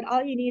elsewhere said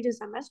all you need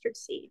is a mustard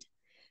seed.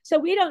 So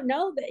we don't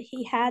know that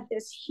he had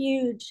this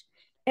huge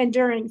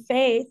enduring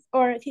faith,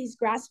 or if he's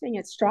grasping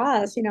at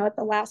straws, at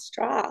the last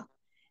straw.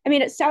 I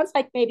mean, it sounds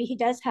like maybe he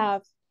does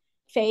have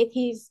faith.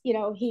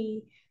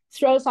 He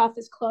throws off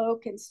his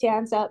cloak and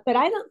stands up, but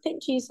I don't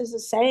think Jesus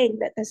is saying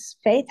that this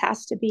faith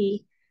has to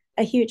be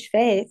a huge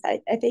faith. I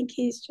think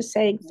he's just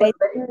saying faith.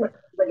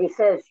 But he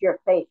says your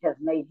faith has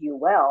made you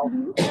well.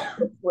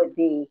 Mm-hmm. Would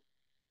be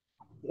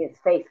his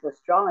faith was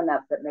strong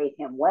enough that made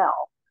him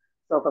well.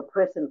 So if a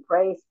person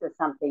prays for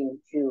something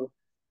to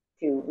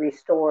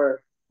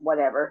restore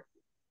whatever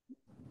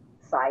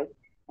sight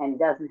and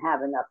doesn't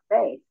have enough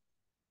faith,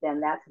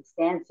 then that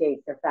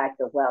substantiates the fact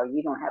of, well,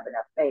 you don't have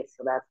enough faith,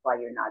 so that's why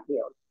you're not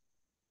healed.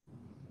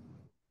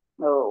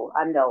 Oh,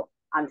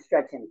 I'm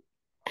stretching.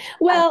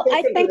 Well,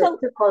 I think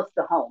it's too close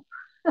to home.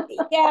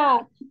 Yeah,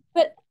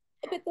 but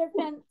there've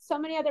been so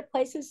many other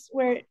places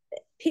where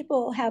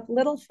people have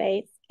little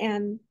faith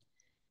and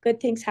good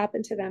things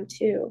happen to them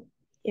too,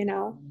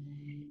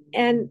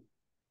 And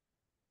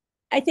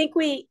I think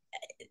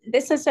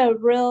this is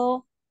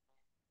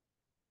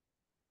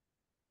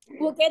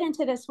we'll get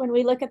into this when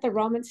we look at the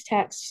Romans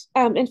text.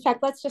 In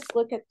fact, let's just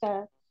look at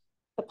the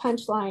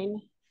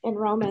punchline in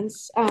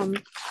Romans.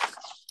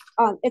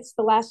 It's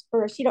the last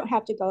verse. You don't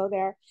have to go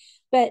there,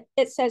 but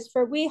it says,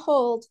 "For we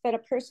hold that a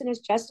person is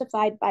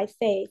justified by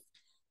faith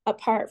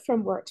apart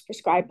from works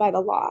prescribed by the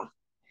law."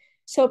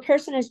 So a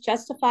person is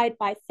justified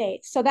by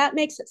faith. So that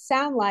makes it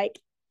sound like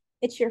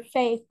it's your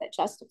faith that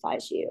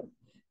justifies you,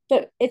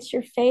 but it's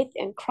your faith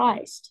in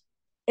Christ.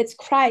 It's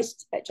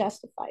Christ that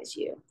justifies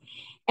you,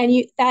 and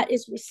that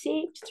is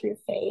received through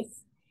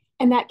faith,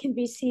 and that can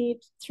be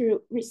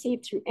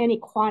received through any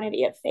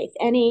quantity of faith,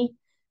 any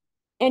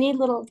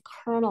little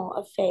kernel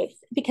of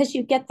faith, because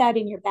you get that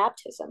in your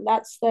baptism.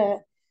 That's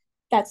the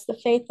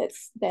faith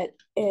that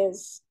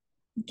is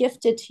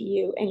gifted to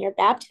you in your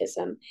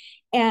baptism.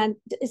 And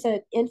is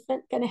an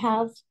infant going to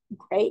have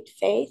great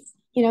faith?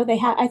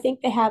 I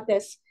think they have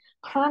this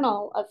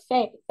kernel of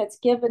faith that's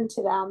given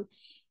to them,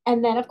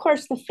 and then of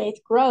course the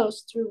faith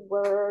grows through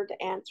word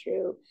and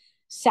through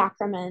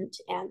sacrament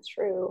and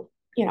through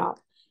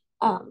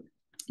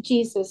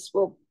Jesus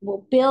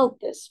will build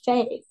this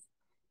faith.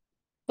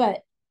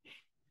 But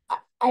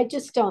I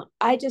just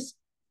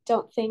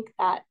don't think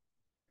that.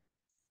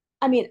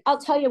 I mean, I'll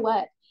tell you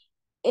what,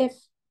 if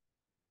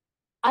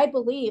I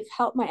believe,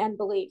 help my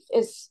unbelief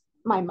is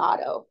my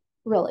motto,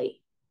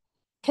 really.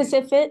 Because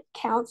if it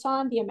counts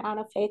on the amount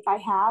of faith I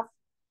have,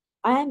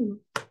 I'm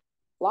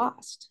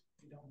lost.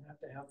 You don't have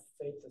to have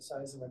faith the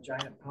size of a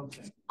giant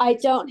pumpkin. I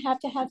don't have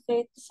to have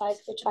faith the size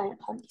of a giant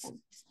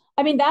pumpkin.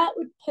 I mean, that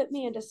would put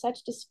me into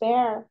such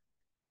despair.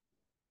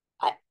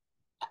 I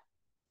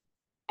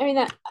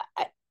mean,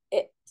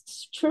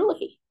 it's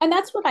truly, and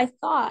that's what I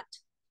thought.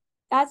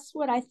 That's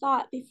what I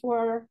thought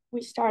before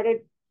we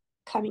started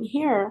coming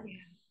here.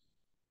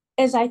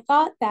 Yeah. Is I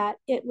thought that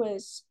it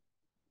was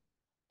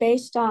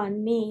based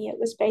on me. It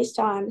was based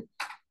on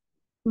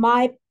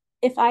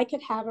if I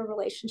could have a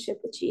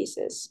relationship with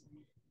Jesus,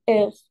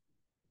 if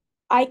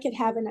I could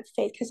have enough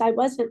faith, because I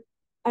wasn't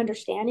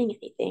understanding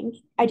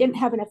anything. I didn't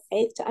have enough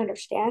faith to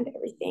understand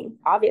everything,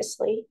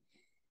 obviously.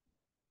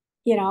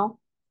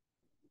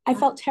 I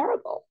felt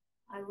terrible.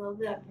 I love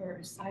that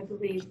verse. I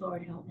believe,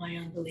 Lord, help my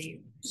unbelief.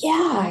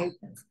 Yeah.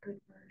 That's a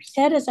good verse.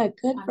 That is a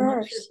good verse. I'm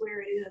not sure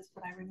where it is,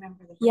 but I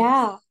remember the verse.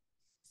 Yeah.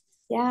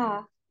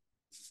 Yeah.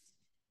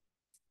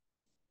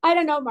 I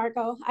don't know,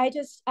 Margot. I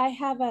just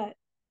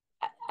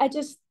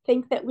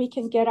think that we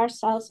can get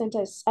ourselves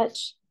into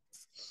such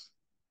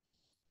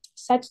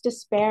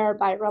despair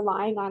by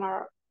relying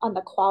on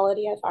the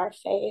quality of our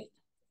faith.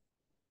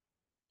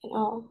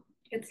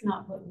 It's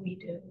not what we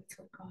do, it's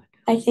what God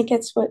does. I think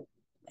it's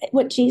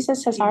what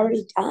Jesus has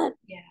already done.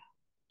 Yeah.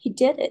 He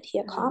did it. He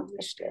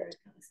accomplished it.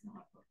 That's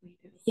not what we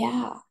do.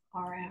 Yeah.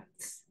 Our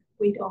acts.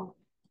 We don't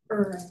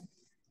earn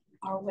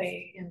our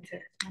way into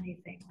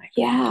anything like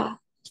that.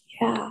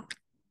 Yeah.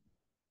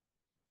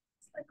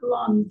 It's like a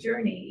long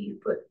journey. You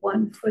put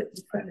one foot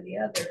in front of the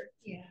other.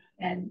 Yeah.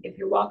 And if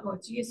you're walking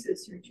with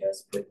Jesus, you're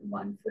just putting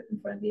one foot in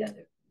front of the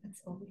other.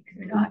 That's all.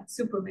 You're not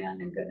Superman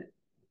and gonna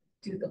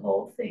do the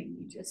whole thing.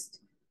 You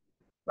just,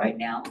 right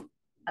now,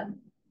 I'm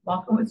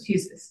walking with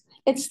Jesus.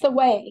 It's the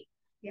way.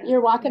 Yeah.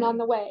 You're walking on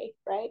the way,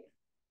 right?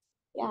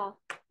 Yeah.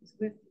 It's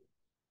with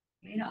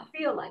you. May not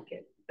feel like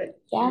it, but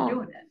you're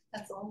doing it.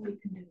 That's all we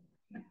can do.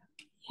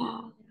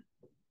 Yeah.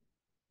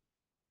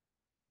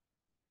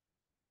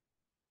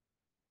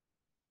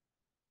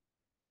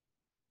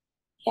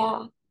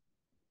 Yeah.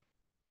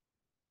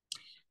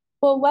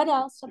 Well, what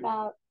else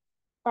about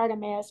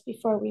Bartimaeus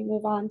before we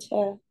move on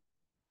to?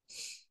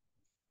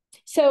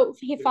 So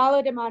he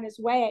followed him on the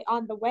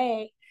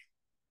way,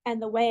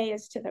 and the way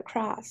is to the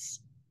cross.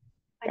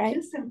 Right? I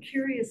just am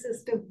curious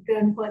as to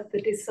then what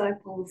the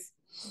disciples'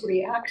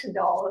 reaction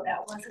to all of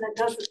that was, and it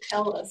doesn't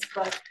tell us,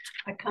 but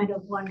I kind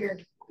of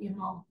wondered,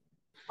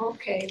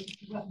 okay,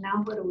 well,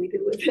 now what do we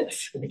do with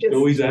this?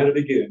 He's at it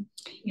again.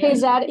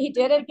 He's at it. He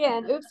did it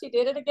again. Oops, he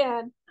did it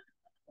again.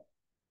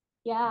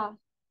 Yeah.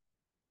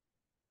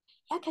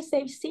 Yeah, because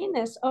they've seen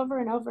this over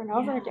and over and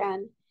over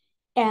again.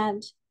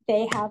 And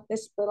they have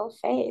this little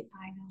faith.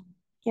 I know.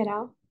 You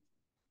know?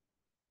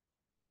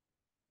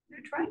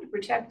 They're trying to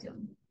protect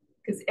him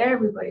because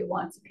everybody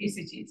wants a piece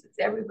of Jesus.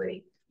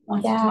 Everybody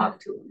wants Yeah. to talk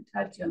to him,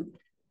 touch him.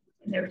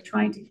 And they're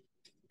trying to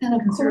And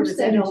of conserve course his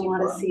they energy don't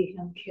want for to him. see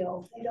him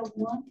killed. They don't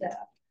want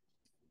that.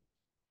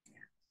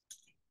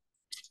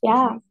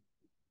 Yeah.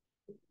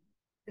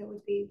 That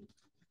would be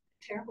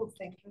a terrible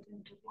thing for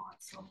them to want.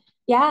 So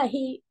Yeah,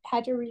 he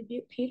had to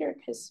rebuke Peter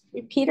because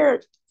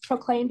Peter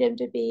proclaimed him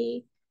to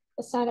be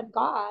the Son of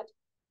God.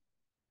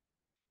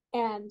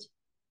 And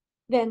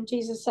then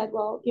Jesus said,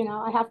 well, you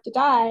know, I have to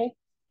die.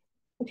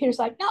 And Peter's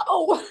like,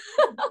 no.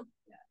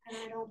 and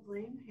I don't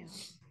blame him.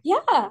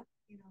 Yeah.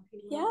 You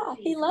know,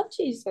 He loved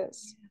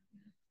Jesus.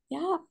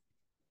 Yeah.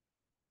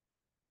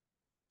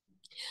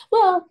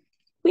 Well,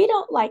 we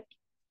don't like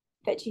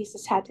that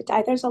Jesus had to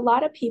die. There's a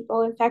lot of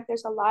people, in fact,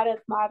 there's a lot of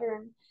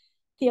modern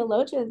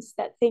theologians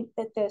that think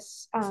that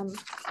this,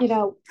 you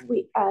know,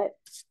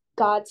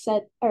 Doug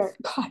said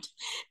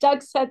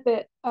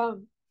that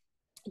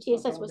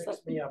Jesus was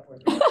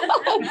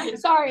the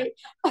sorry.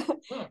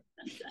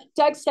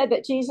 Doug said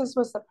that Jesus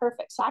was the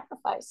perfect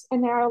sacrifice.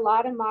 And there are a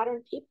lot of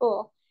modern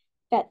people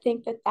that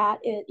think that that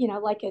is, you know,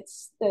 like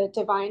it's the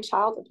divine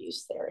child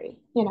abuse theory.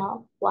 You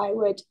know, why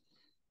would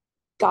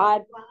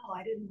God Wow,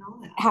 I didn't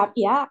know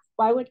that.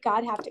 Why would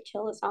God have to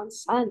kill his own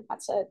son?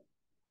 That's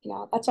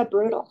a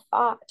brutal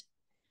thought.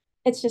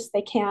 It's just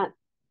they can't.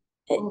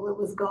 Well, it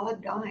was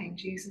God dying.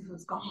 Jesus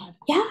was God.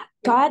 Yeah,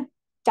 God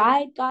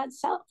died God's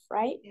self,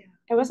 right? Yeah.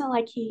 It wasn't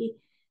like he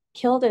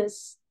killed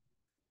his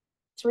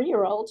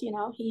 3-year-old, you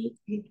know, he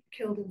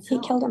killed himself.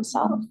 He killed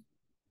himself. Mm-hmm.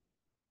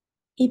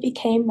 He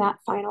became that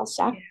final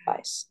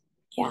sacrifice.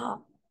 Yeah.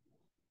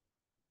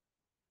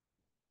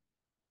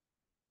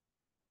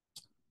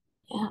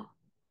 Yeah.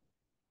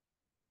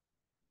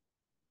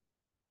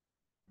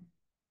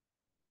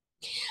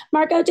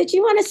 Margot, did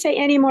you want to say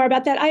any more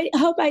about that? I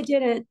hope I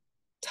didn't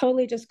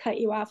totally just cut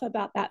you off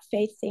about that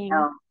faith thing.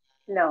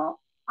 No,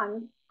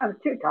 I'm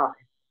through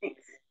talking.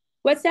 Thanks.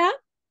 What's that?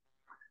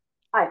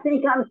 I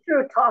think I'm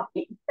through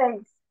talking.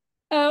 Thanks.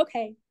 Oh,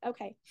 okay.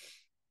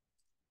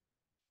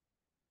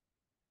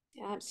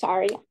 Yeah, I'm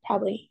sorry. I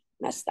probably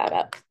messed that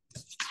up.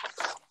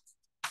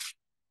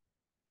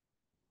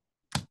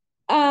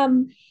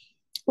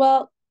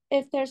 Well,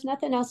 if there's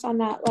nothing else on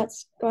that,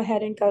 let's go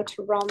ahead and go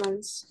to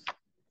Romans.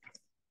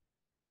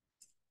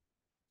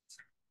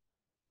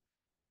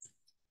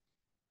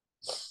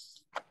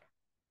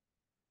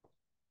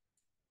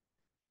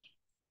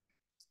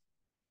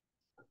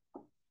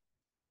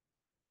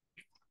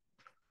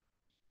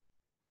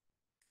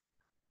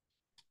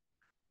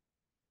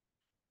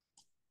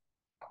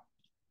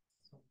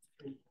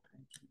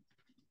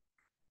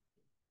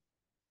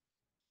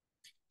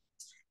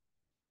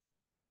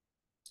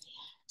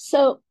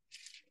 So,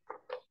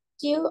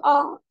 do you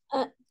all,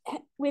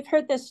 we've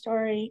heard this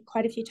story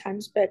quite a few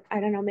times, but I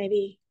don't know,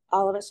 maybe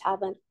all of us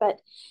haven't,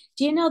 but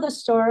do you know the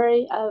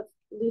story of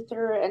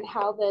Luther and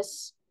how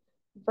this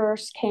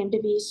verse came to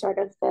be sort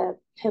of the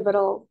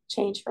pivotal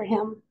change for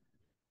him?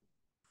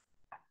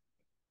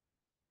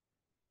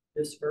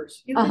 This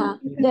verse?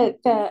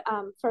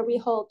 For we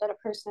hold that a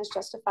person is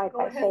justified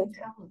by faith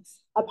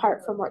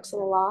apart from works of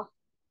the law.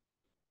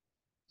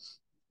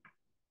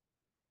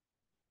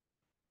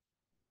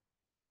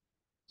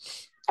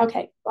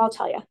 Okay, well, I'll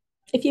tell you.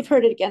 If you've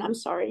heard it again, I'm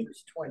sorry.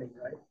 Verse 20,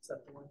 right? Is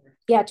that the one here?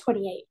 Yeah,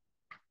 28.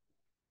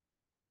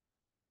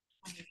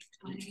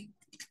 20.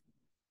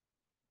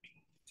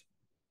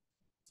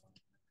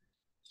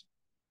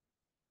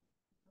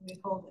 We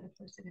hold that a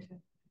person is.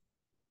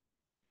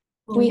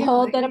 We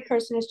hold that a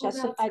person is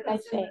justified by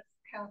faith.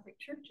 Catholic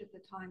Church at the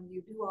time,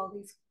 you do all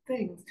these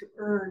things to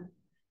earn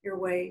your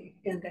way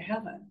into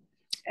heaven.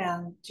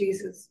 And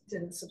Jesus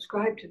didn't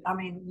subscribe to,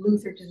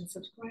 Luther didn't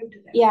subscribe to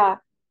that.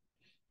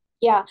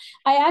 Yeah.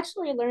 I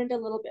actually learned a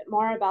little bit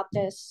more about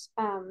this.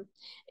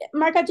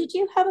 Margot, did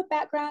you have a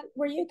background?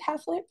 Were you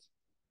Catholic?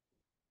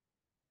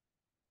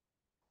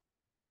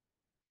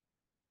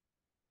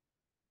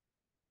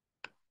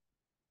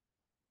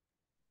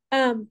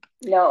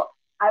 No,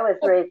 I was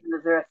raised in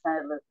Missouri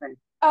Synod Lutheran.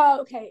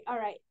 Oh, okay. All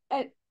right.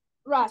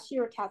 Ross,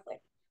 you were Catholic.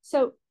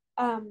 So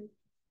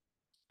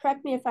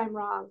correct me if I'm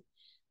wrong,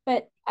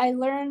 but I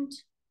learned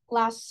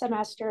last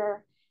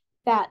semester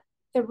that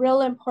the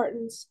real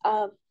importance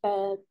of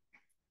the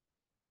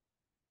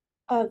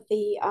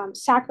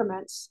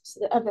sacraments,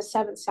 of the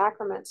 7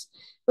 sacraments,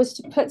 was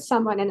to put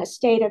someone in a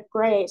state of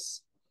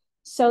grace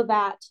so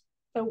that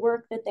the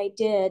work that they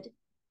did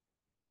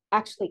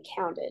actually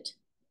counted.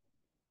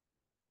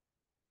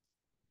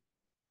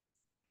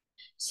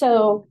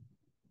 So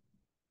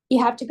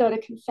you have to go to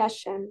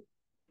confession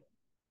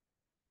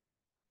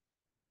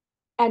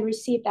and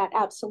receive that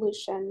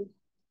absolution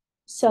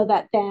so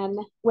that then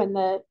when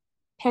the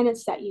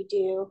penance that you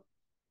do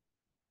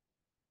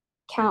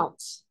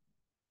counts,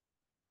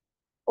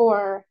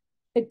 or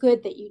the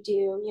good that you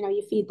do,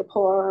 you feed the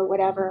poor or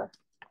whatever.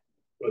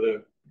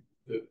 Well,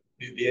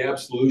 the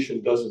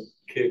absolution doesn't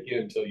kick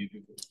in until you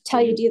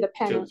do the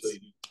penance.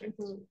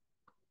 Mm-hmm.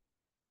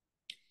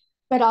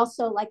 but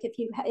also like if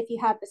you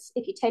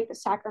take the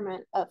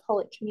sacrament of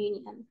Holy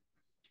Communion,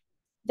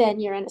 then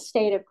you're in a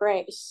state of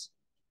grace,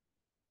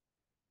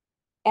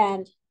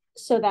 and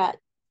so that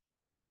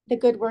the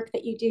good work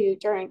that you do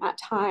during that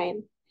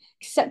time,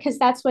 because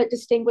that's what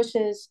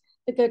distinguishes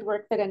the good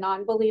work that a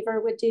non-believer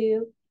would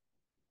do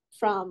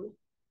from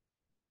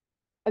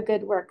a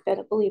good work that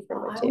a believer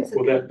would do.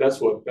 Well,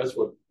 that's what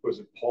was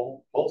it.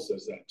 Paul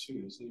says that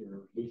too, isn't he?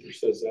 Or Luther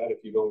says that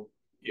if you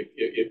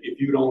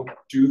don't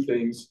do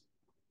things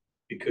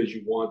because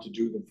you want to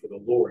do them for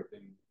the Lord,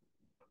 then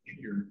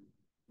you're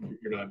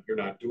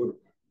not doing it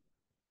right.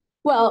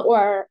 Well,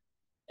 or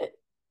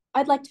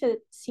I'd like to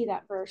see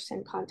that verse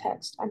in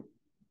context.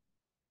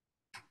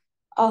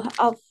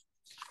 I'll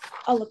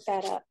look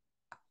that up.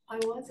 I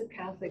was a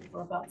Catholic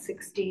for about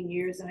 16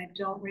 years, and I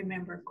don't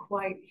remember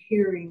quite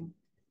hearing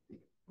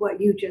what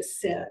you just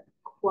said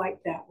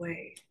quite that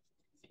way.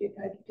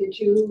 Did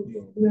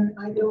you learn?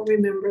 I don't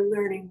remember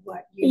learning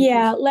what you.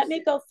 Yeah, let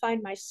me go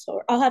find my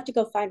source. I'll have to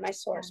go find my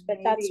source, but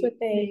that's what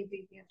they.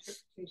 Maybe the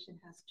interpretation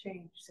has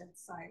changed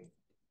since I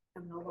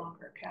am no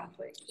longer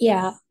Catholic.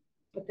 Yeah.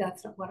 But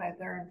that's not what I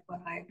learned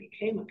when I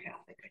became a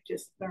Catholic. I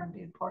just learned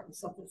the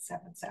importance of the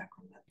 7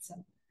 sacraments,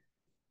 and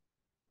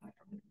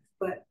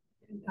but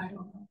I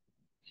don't know.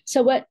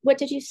 So what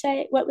did you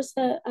say? What was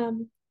the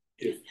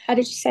how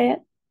did you say it?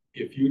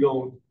 If you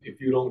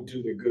don't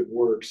do the good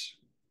works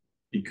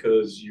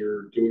because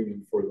you're doing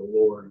them for the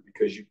Lord,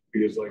 because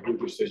like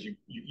Luther says,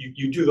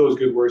 you do those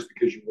good works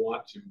because you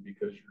want to,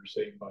 because you're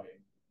saved by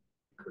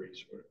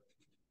grace. Whatever.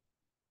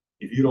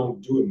 If you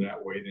don't do them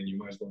that way, then you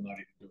might as well not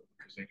even do it,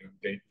 because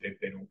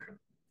they don't come.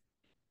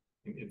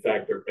 In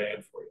fact, they're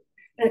bad for you.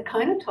 And it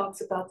kind of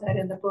talks about that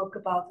in the book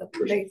about the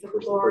faith of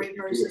glory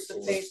versus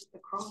the faith of the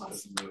cross.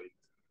 Doesn't really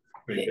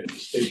make that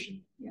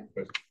distinction. Yeah.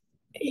 But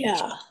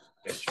yeah.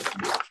 That's just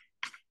me.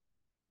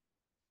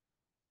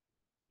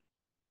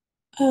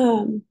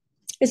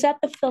 Is that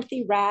the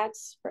filthy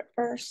rags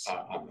verse? I'm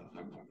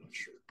not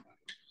sure.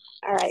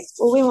 All right.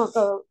 Well, we won't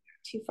go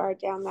too far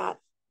down that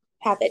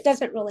path. It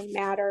doesn't really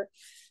matter.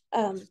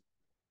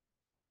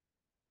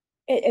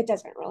 It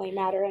doesn't really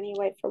matter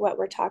anyway for what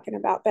we're talking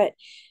about. But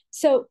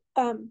so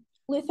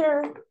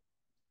Luther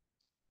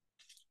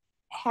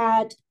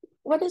had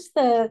what is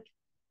the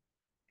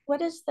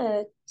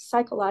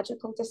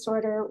psychological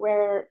disorder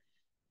where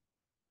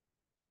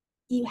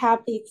you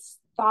have these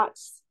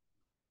thoughts,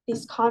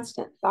 these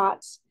constant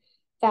thoughts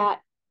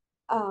that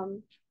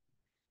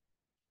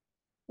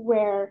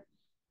where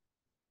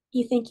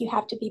you think you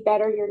have to be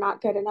better, you're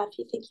not good enough,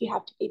 you think you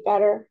have to be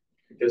better.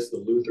 I guess the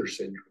Luther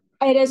syndrome.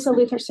 It is the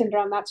Luther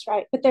syndrome, that's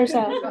right. But there's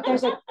a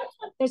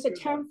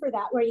term for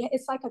that where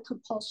it's like a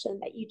compulsion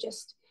that you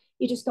just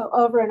go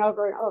over and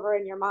over and over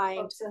in your mind.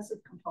 Obsessive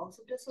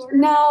compulsive disorder?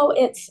 No,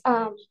 it's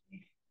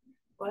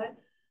what?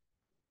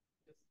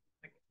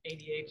 Like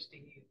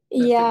ADHD.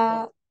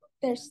 Yeah,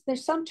 there's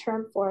some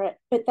term for it,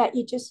 but that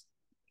you just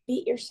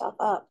beat yourself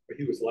up. But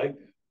he was like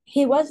that.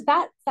 He was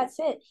that's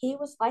it. He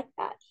was like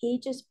that. He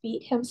just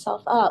beat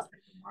himself up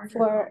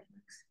for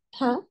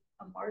a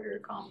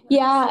martyr complex.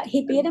 Yeah,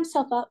 he beat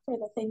himself up for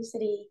the things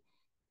that he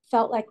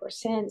felt like were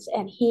sins,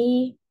 and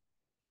he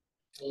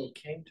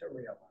came to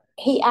realize.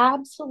 He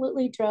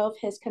absolutely drove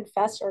his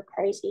confessor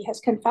crazy.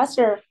 His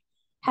confessor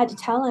had to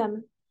tell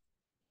him,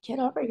 get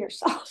over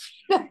yourself,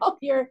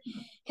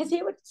 because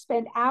he would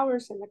spend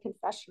hours in the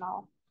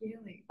confessional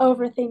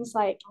over things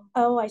like,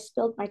 oh, I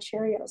spilled my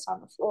Cheerios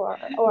on the floor,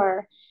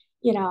 or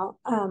and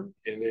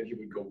then he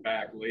would go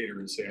back later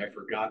and say, I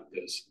forgot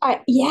this.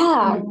 I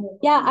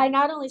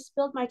not only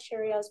spilled my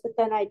Cheerios, but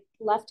then I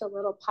left a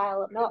little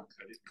pile of milk.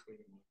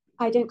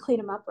 I didn't clean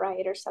them up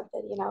right or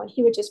something, and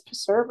he would just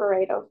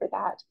perseverate over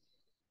that.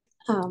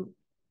 God,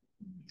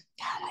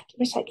 I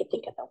wish I could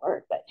think of the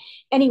word, but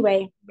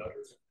anyway,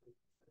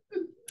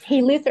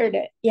 he Luthered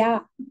it.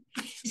 Yeah.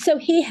 So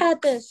he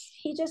had this,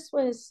 he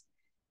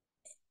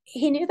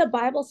knew the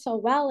Bible so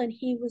well, and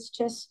he was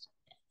just,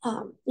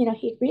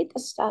 he'd read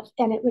this stuff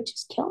and it would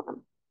just kill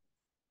him.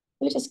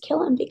 It would just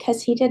kill him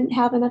because he didn't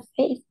have enough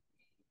faith.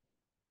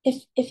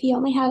 If he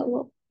only had a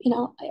little,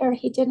 or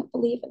he didn't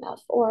believe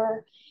enough,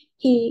 or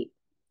he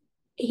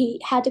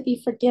had to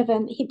be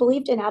forgiven. He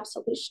believed in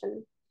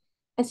absolution.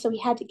 And so he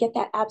had to get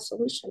that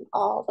absolution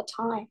all the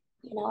time,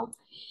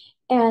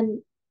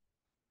 And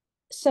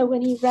so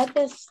when he read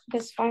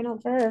this final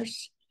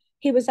verse,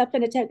 he was up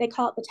in a tent. They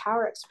call it the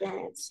Tower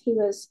Experience. He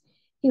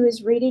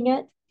was reading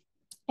it,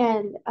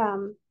 and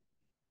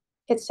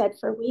it said,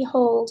 "For we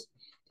hold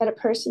that a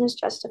person is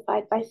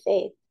justified by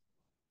faith,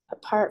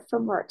 apart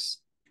from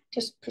works,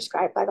 just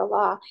prescribed by the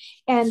law,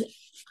 and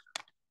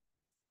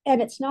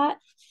it's not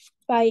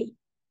by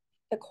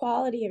the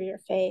quality of your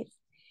faith;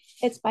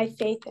 it's by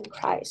faith in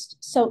Christ.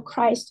 So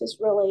Christ is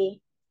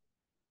really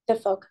the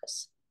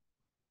focus."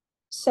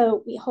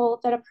 So we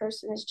hold that a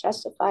person is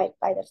justified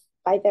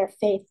by their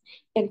faith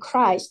in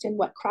Christ and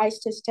what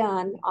Christ has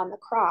done on the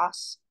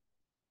cross,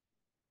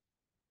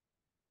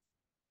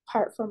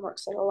 apart from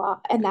works of the law.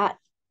 And that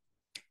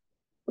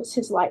was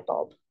his light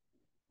bulb.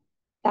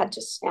 That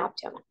just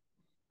snapped him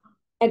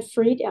and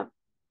freed him.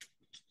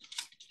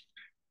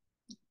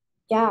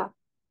 Yeah.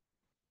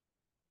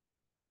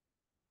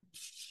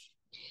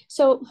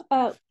 So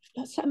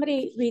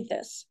somebody read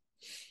this.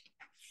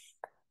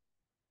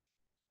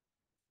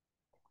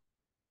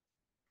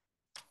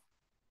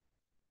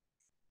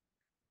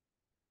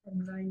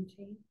 From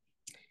 19.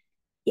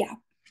 Yeah.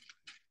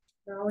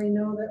 Now we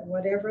know that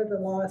whatever the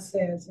law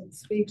says, it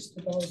speaks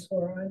to those who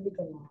are under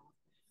the law,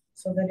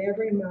 so that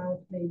every mouth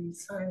may be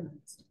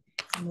silenced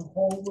and the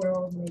whole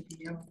world may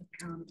be held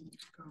accountable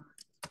to God.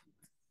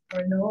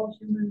 For no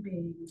human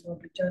being will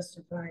be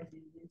justified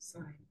in his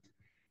sight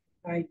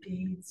by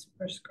deeds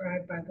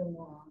prescribed by the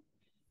law,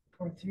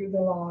 for through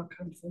the law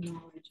comes the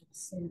knowledge of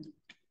sin.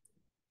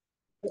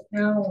 But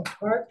now,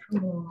 apart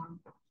from law,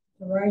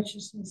 the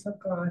righteousness of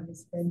God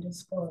has been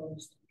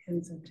disclosed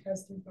and is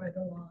attested by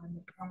the law and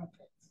the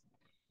prophets.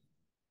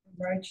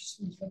 The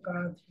righteousness of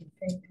God through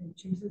faith in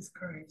Jesus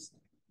Christ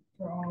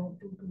for all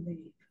who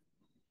believe.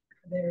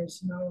 For there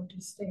is no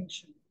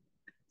distinction,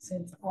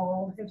 since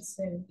all have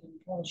sinned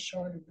and fall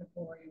short of the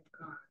glory of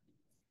God.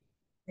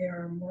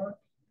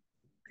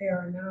 They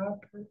are now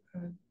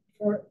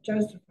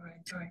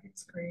justified by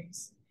his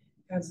grace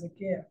as a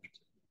gift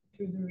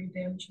through the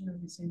redemption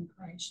that is in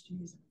Christ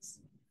Jesus,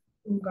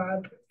 whom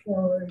God put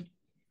forward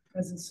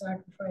as a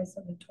sacrifice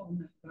of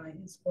atonement by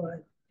his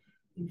blood,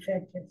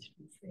 effected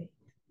through faith.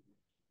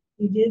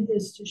 He did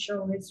this to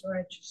show his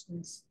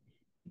righteousness,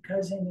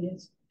 because in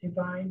his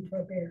divine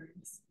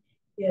forbearance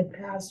he had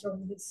passed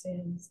over the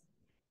sins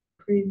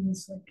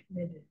previously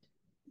committed.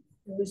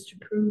 It was to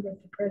prove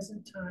at the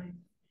present time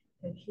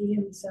that he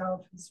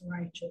himself is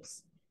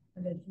righteous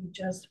and that he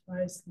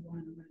justifies the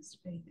one who has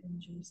faith in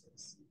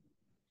Jesus.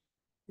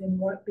 Then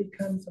what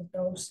becomes of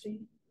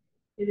boasting?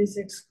 It is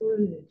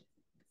excluded.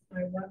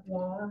 By what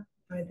law?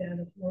 By that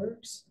of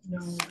works?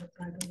 No, but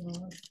by the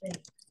law of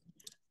faith.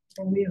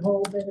 For we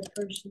hold that a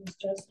person is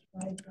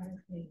justified by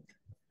faith,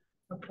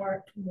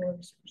 apart from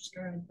works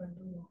prescribed by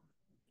the law.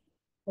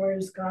 Or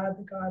is God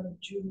the God of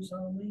Jews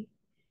only?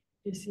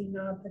 Is he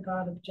not the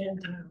God of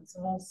Gentiles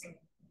also?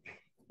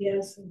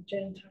 Yes, of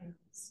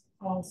Gentiles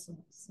also,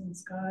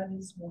 since God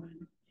is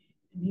one,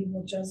 and he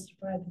will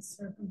justify the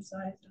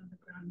circumcised on the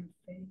ground of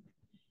faith,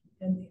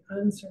 and the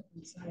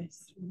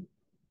uncircumcised through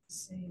the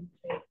same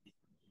faith.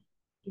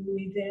 Do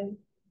we then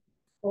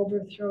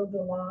overthrow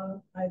the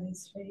law by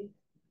this faith?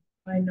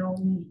 By no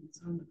means.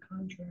 On the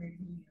contrary,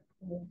 we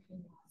uphold the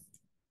law.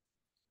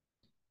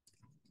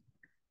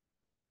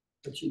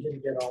 But you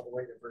didn't get all the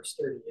way to verse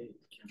 38.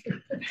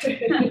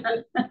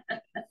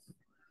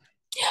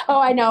 Oh,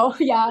 I know.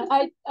 Yeah,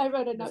 I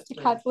wrote a note to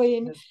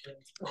Kathleen.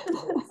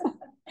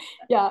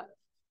 Yeah,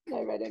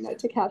 I wrote a note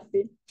to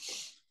Kathleen.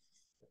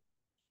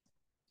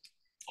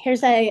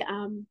 Here's a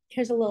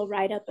little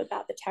write-up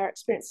about the Tower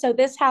experience. So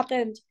this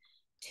happened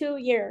 2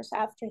 years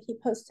after he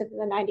posted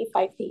the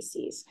 95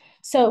 Theses.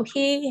 So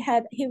he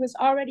was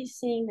already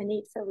seeing the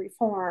need for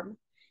reform.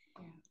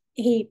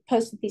 He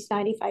posted these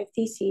 95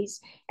 Theses,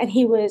 and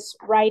he was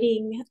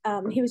writing,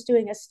 he was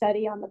doing a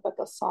study on the book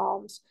of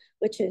Psalms,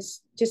 which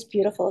is just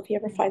beautiful. If you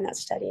ever find that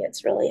study,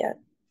 it's really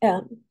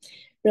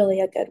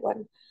a good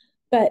one.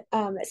 But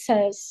it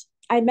says,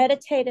 I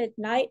meditated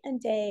night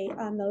and day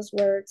on those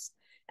words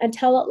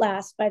until at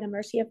last, by the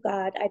mercy of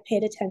God, I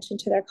paid attention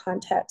to their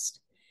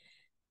context.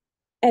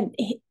 And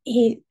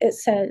he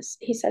says,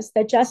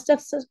 the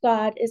justice of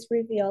God is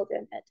revealed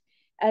in it.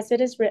 As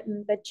it is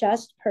written, the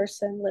just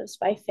person lives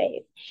by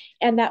faith.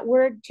 And that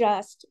word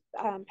just,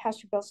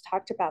 Pastor Bill's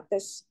talked about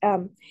this.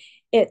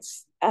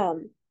 It's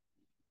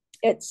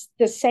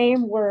the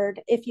same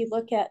word. If you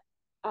look at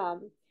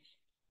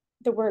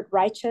the word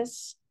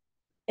righteous,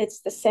 it's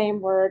the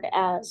same word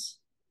as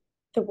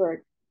the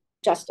word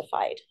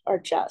justified or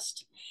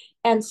just.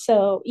 And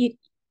so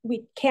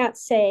we can't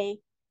say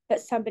that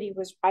somebody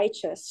was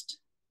righteous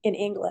in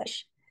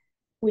English.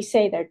 We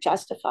say they're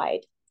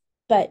justified,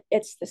 but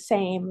it's the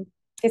same.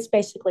 It's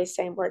basically the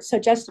same word. So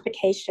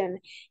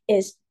justification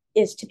is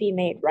to be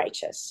made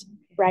righteous,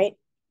 right?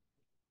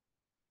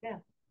 Yeah.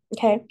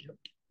 Okay.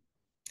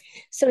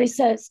 So he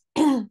says,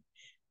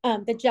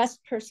 the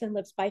just person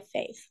lives by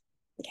faith.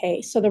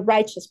 Okay, so the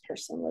righteous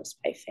person lives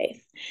by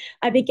faith.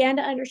 I began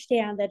to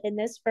understand that in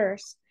this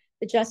verse,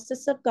 the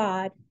justice of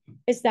God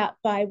is that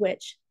by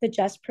which the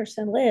just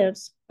person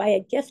lives by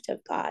a gift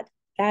of God,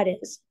 that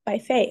is, by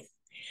faith.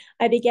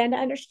 I began to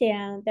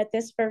understand that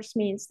this verse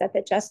means that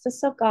the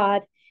justice of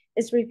God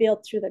is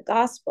revealed through the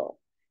gospel,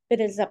 but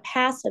it is a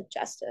passive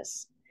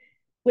justice,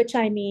 which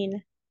I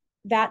mean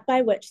that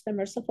by which the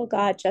merciful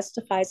God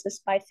justifies us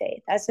by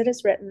faith. As it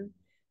is written,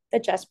 the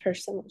just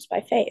person lives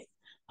by faith.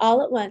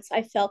 All at once,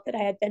 I felt that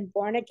I had been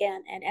born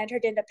again and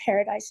entered into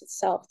paradise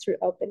itself through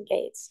open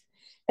gates.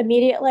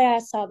 Immediately, I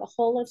saw the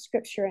whole of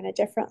Scripture in a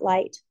different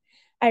light.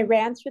 I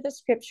ran through the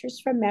Scriptures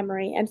from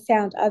memory and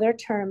found other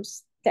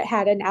terms that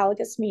had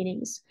analogous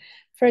meanings.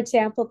 For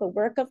example, the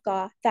work of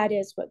God, that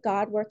is, what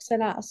God works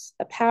in us,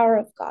 the power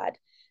of God,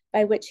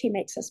 by which he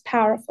makes us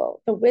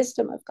powerful, the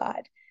wisdom of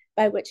God,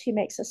 by which he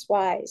makes us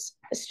wise,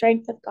 the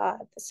strength of God,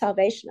 the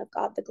salvation of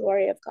God, the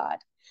glory of God.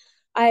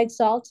 I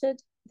exalted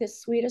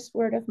this sweetest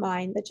word of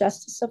mine, the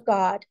justice of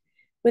God,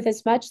 with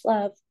as much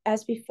love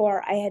as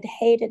before I had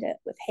hated it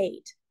with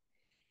hate.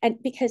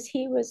 And because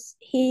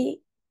he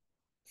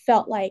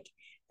felt like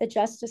the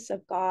justice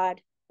of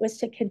God was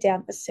to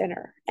condemn a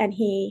sinner, and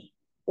he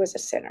was a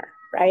sinner,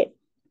 right?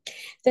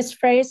 This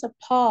phrase of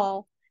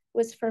Paul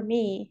was for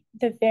me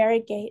the very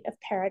gate of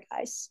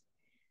paradise.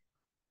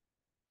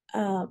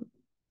 Let's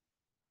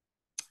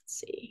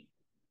see.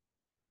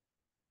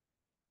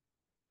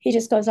 He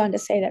just goes on to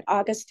say that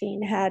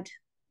Augustine had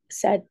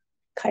said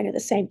kind of the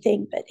same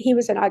thing, but he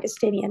was an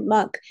Augustinian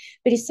monk.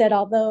 But he said,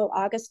 although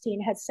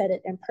Augustine had said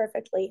it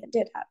imperfectly and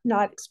did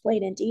not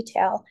explain in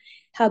detail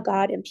how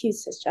God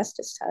imputes his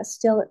justice to us,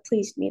 still it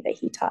pleased me that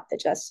he taught the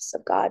justice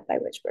of God by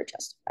which we're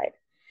justified.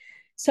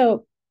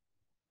 So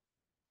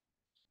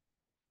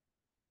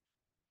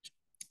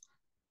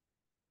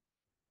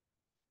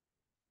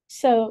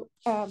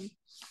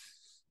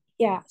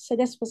yeah, so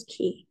this was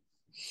key.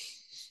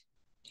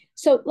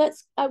 So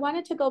I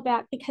wanted to go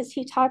back because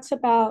he talks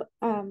about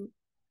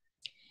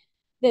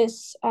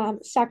this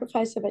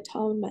sacrifice of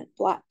atonement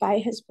by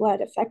his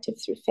blood effective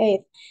through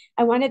faith.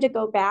 I wanted to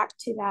go back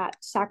to that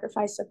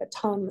sacrifice of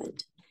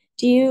atonement.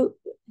 Do you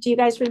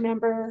guys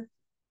remember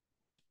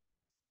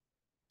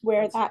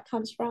where that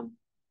comes from?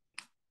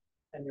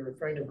 And you're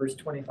referring to verse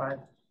 25?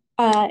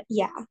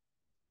 Yeah.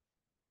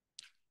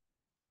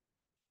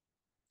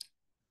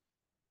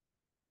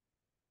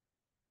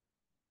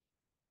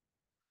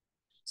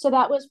 So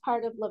that was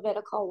part of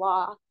Levitical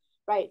law,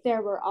 right?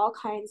 There were all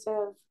kinds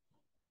of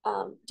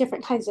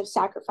different kinds of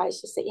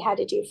sacrifices that you had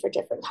to do for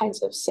different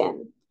kinds of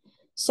sin.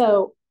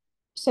 So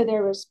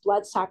there was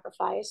blood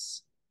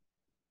sacrifice,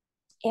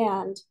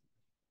 and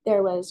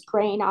there was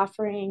grain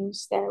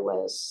offerings, there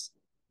was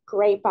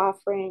grape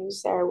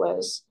offerings,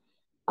 there's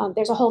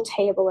a whole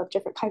table of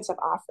different kinds of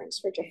offerings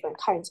for different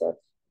kinds of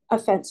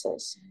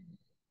offenses.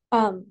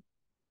 And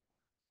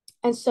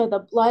so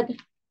the blood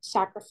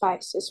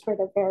sacrifice is for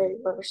the very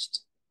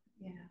worst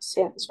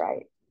sins,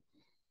 right?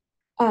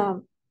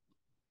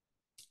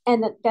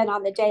 And then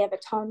on the Day of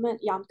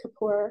Atonement, Yom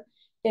Kippur,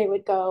 they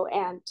would go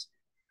and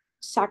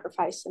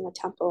sacrifice in the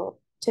temple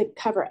to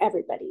cover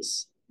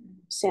everybody's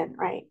sin,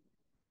 right?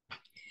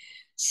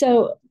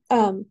 So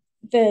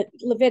the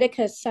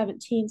Leviticus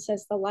 17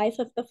 says, the life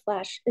of the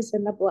flesh is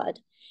in the blood,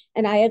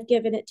 and I have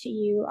given it to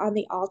you on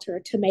the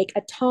altar to make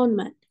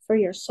atonement for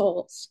your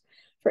souls,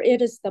 for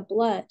it is the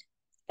blood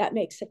that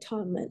makes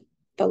atonement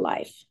the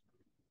life.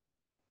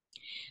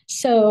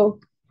 So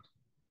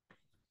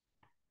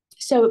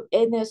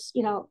in this,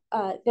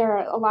 there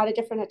are a lot of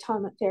different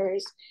atonement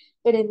theories,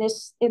 but in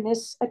this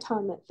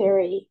atonement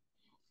theory,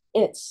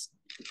 it's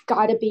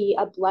got to be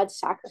a blood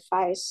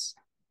sacrifice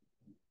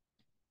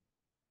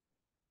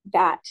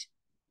that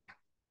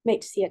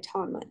makes the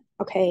atonement,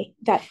 okay?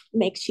 That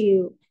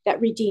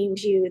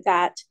redeems you,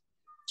 that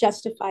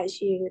justifies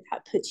you,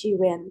 that puts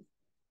you in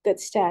good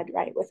stead,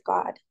 right, with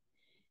God.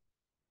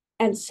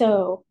 And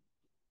so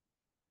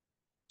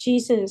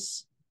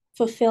Jesus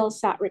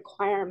fulfills that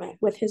requirement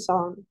with his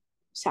own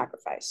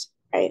sacrifice,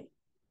 right?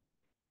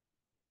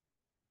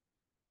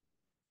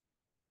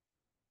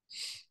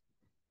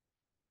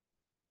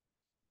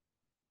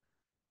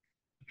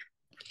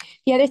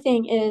 The other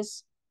thing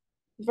is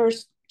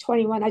verse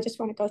 21. I just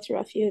want to go through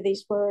a few of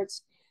these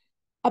words.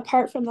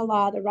 Apart from the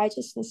law, the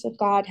righteousness of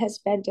God has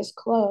been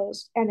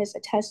disclosed and is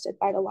attested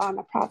by the law and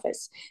the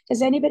prophets.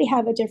 Does anybody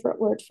have a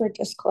different word for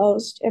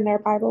disclosed in their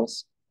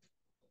Bibles?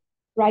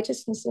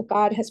 Righteousness of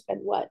God has been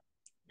what?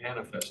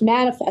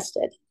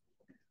 Manifested.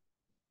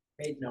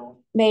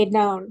 Made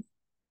known.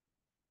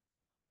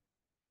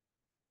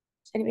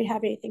 Does anybody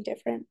have anything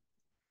different?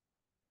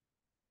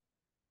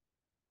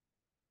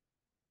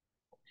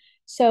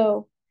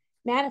 So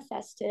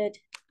manifested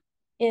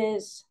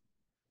is,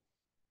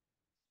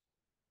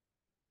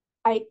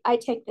 I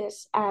take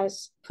this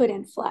as put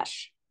in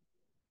flesh,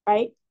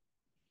 right?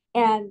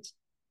 And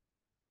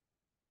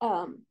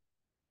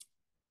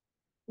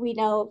we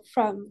know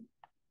from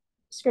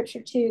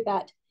scripture too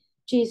that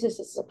Jesus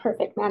is a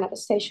perfect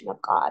manifestation of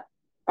God,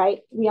 right?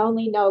 We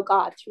only know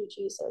God through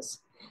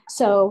Jesus.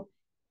 So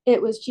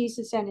it was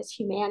Jesus and his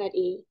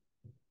humanity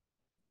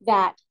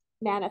that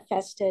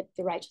manifested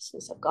the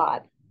righteousness of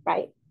God,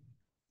 right?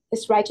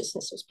 This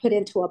righteousness was put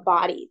into a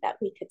body that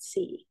we could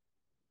see.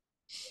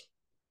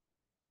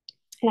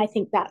 And I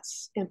think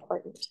that's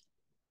important.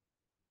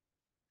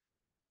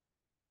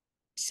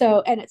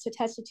 So, and it's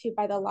attested to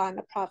by the law and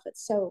the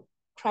prophets. So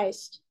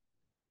Christ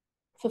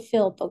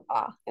fulfilled the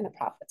law and the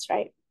prophets,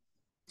 right?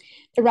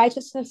 The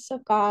righteousness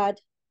of God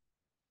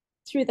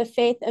through the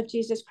faith of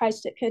Jesus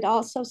Christ. It could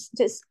also,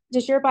 does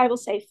your Bible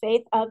say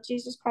faith of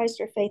Jesus Christ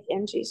or faith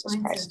in Jesus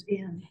Christ?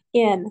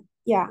 In,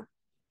 yeah.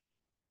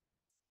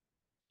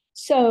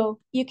 So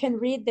you can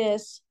read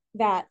this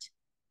that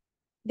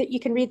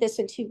you can read this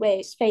in two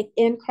ways. Faith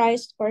in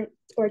Christ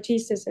or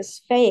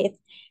Jesus's faith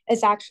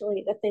is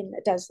actually the thing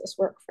that does this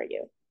work for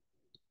you,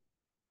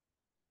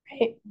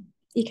 right?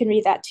 You can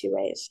read that two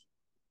ways.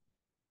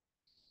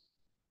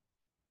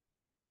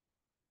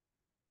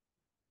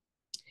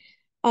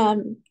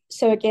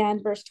 So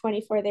again, verse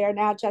 24, they are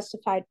now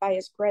justified by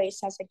his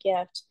grace as a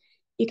gift.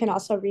 you can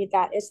also read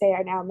that as they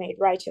are now made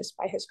righteous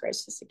by his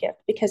grace as a gift,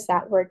 because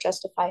that word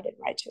justified and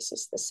righteous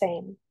is the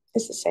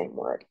same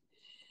word.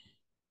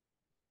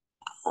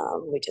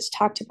 We just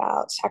talked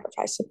about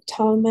sacrifice of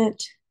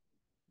atonement.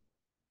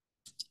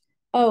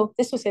 Oh,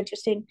 this was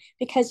interesting,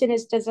 because in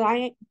his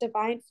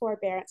divine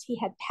forbearance, he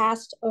had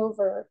passed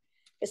over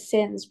the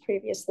sins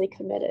previously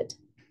committed.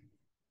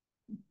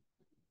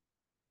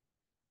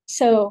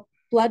 So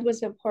blood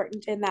was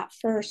important in that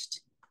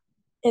first,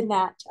 in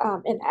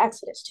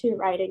Exodus too,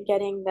 right?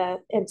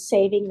 And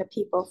saving the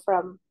people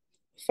from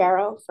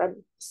Pharaoh,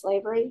 from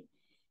slavery,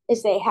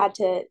 is they had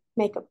to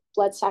make a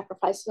blood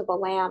sacrifice of a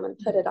lamb and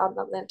put it on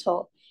the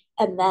lintel,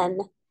 and then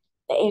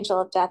the angel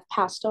of death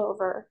passed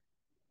over.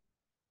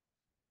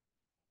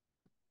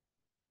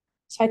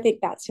 So I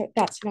think that's an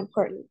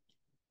important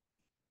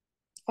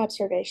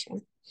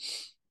observation.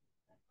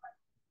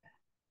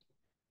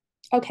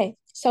 Okay,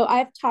 so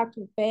I've talked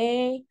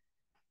way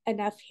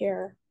enough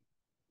here.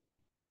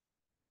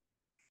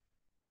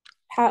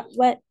 How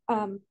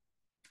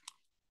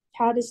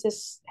does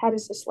this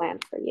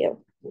land for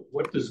you?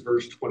 What does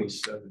verse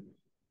 27?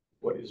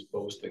 What is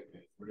boasting?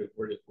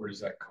 Where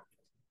does that come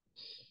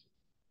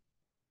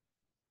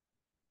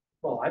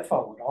from? Well, I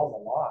followed all the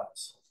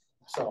laws,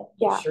 so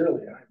yeah.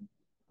 Surely I'm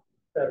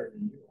better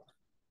than you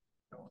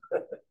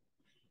are.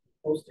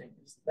 Boasting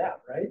is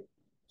that, right?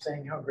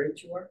 Saying how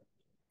great you are.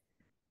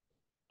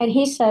 And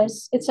he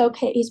says it's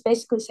okay. He's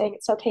basically saying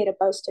it's okay to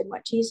boast in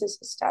what Jesus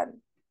has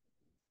done.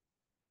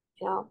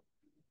 You know,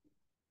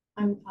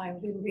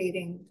 I've been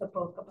reading the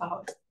book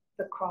about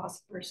the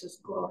cross versus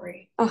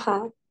glory.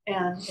 Uh-huh.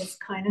 And it's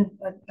kind of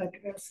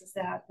addresses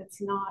that.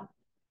 It's not,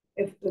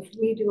 if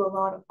we do a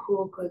lot of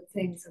cool, good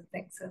things and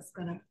things that's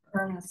going to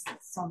earn us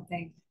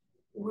something,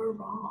 we're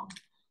wrong.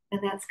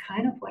 And that's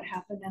kind of what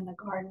happened in the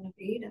Garden of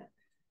Eden.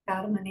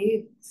 Adam and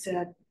Eve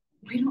said,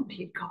 we don't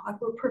need God.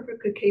 We're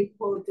perfectly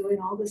capable of doing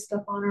all this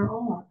stuff on our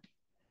own.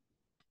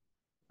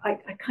 I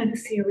kind of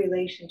see a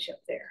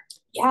relationship there.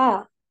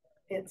 Yeah.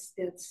 It's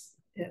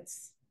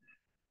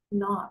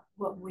not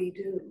what we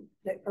do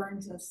that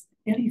earns us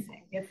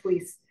anything. If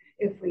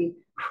we,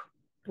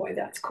 boy,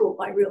 that's cool,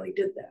 I really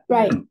did that.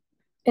 Right.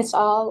 It's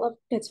all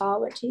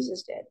what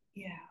Jesus did.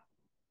 Yeah.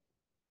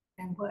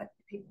 And what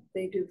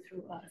they do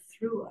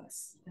through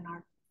us in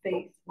our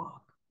faith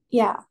walk.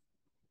 Yeah.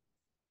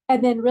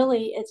 And then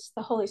really it's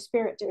the Holy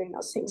Spirit doing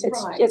those things.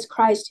 It's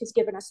Christ who's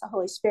given us the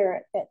Holy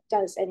Spirit that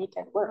does any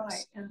good works.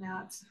 Right. And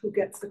that's who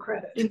gets the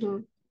credit. Mm-hmm.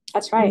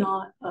 That's right.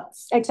 Not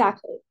us.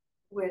 Exactly.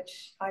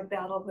 Which I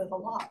battle with a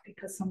lot,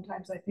 because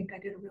sometimes I think I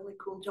did a really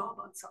cool job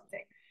on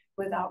something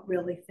without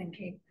really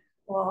thinking,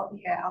 well,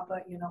 yeah,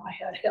 but I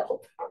had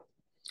help.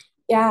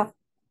 Yeah.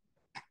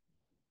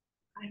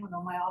 I don't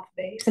know, my off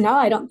base. No,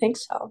 I don't think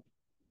so.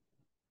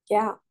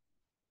 Yeah.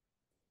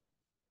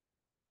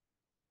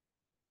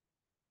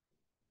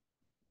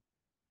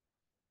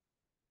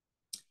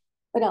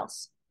 What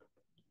else?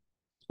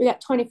 We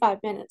got 25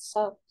 minutes,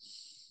 so.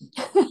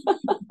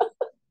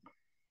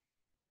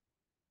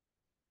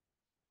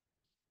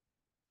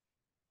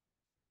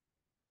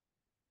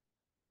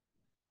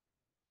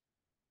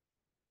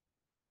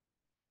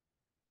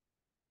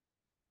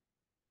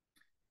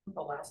 The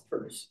last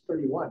verse,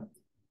 31,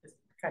 is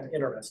kind of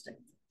interesting.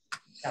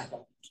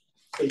 So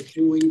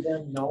do we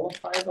then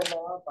nullify the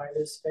law by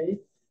this faith?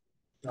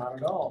 Not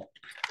at all.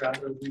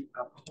 Rather, we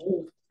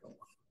uphold the law.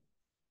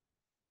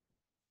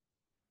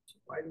 So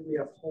why do we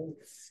uphold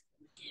it?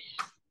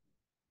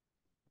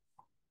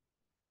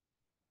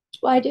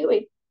 Why do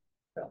we?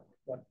 Well,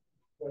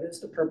 what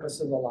is the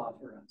purpose of the law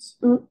for us?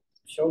 Mm-hmm.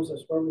 Shows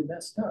us where we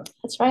messed up.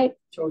 That's right.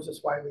 Shows us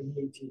why we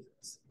need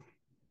Jesus.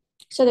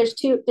 So there's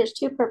two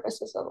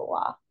purposes of the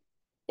law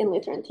in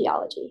Lutheran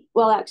theology.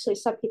 Well, actually,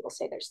 some people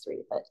say there's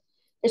three, but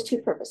there's two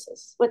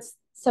purposes.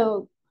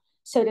 So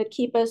to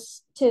keep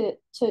us to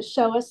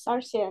show us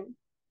our sin,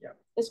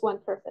 is one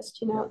purpose.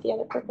 Do you know what the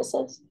other purpose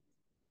is?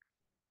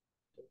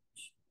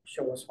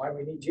 Show us why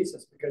we need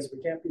Jesus, because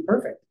we can't be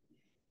perfect.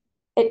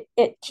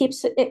 It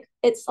keeps it.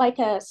 It's like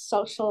a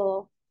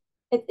social.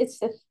 It's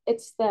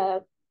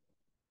the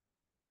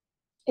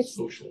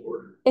social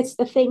order. It's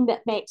the thing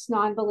that makes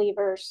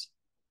non-believers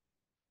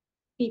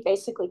be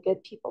basically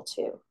good people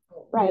too,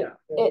 right?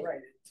 Yeah, right.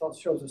 It also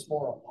shows us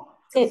moral law.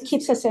 It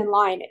keeps us in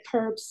line. It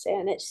curbs,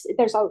 and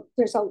there's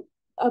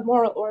a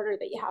moral order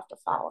that you have to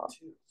follow.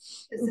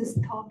 Is this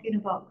talking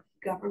about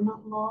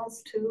government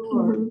laws too,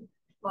 or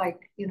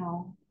like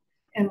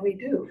and we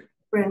do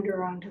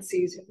render unto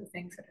Caesar the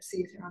things that are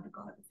Caesar, unto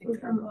God the things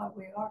that are God.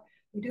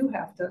 We do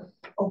have to.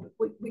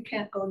 We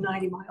can't go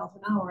 90 miles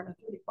an hour in a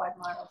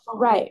 35-mile zone.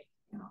 Right.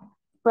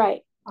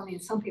 Right. I mean,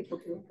 some people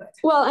do, but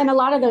and a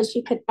lot of those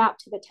you could map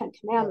to the Ten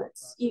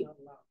Commandments.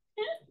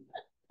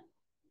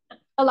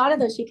 A lot of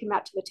those you can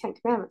map to the Ten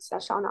Commandments. Thou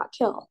shalt not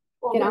kill.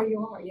 Well, there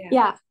you are. Yeah.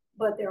 Yeah.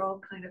 But they're all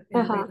kind of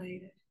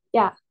interrelated.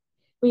 Yeah.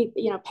 We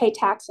pay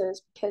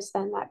taxes, because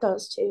then that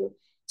goes to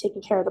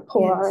taking care of the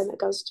poor, and it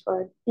goes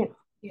toward Yeah.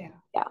 Yeah.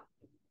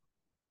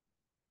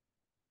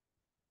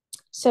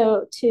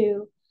 So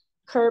to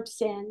curb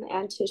sin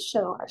and to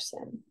show our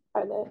sin.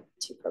 are the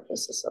two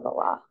purposes of the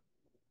law.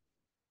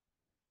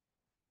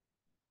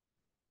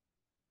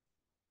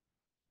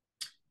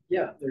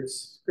 Yeah,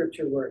 there's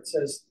scripture where it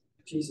says,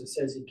 Jesus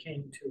says he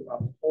came to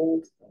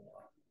uphold the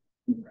law,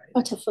 right?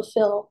 Or to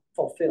fulfill.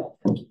 Fulfill,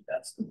 thank you,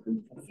 that's the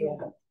word,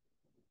 fulfill.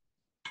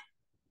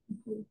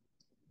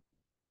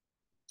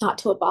 Not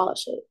to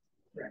abolish it.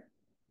 Right.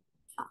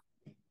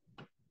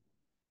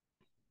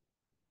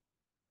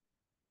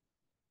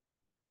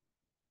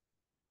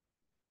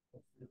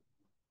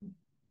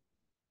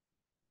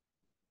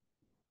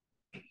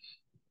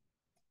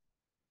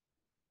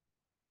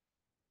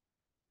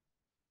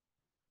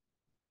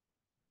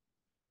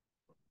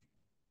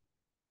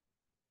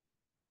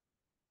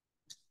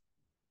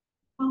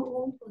 How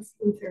old was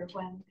Luther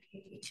when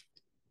he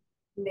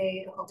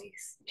made all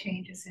these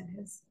changes in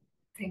his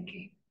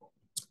thinking?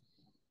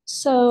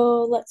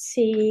 So let's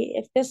see,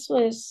 if this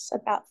was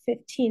about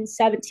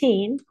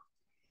 1517,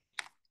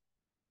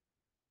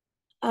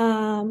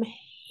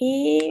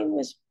 he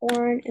was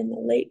born in the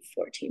late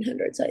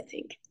 1400s, I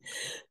think.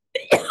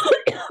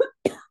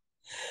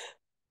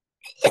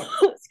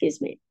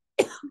 Excuse me.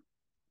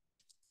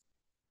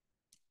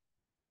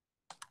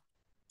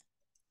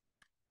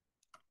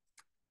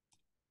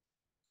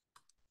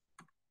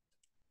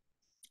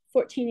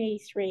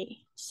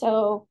 1483.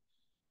 So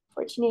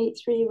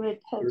 1483 would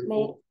have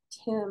made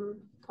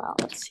him, well,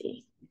 let's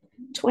see,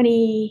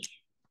 20.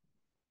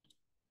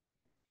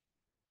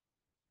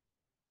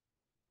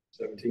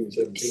 17,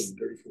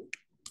 34.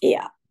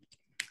 Yeah.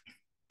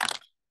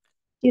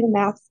 Do the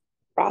math,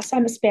 Ross.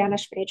 I'm a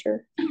Spanish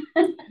major.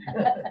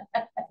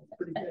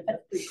 Pretty good,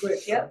 that's pretty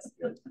quick. Yep.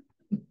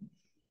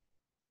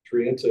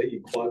 Treinta y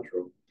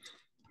cuatro.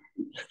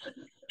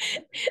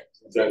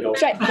 Does that help?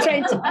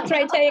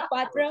 Treinta y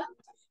cuatro.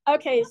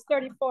 Okay, he's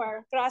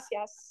 34.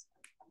 Gracias.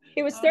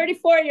 He was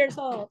 34 years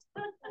old.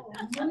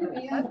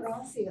 Yeah,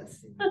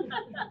 gracias.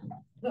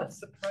 I'm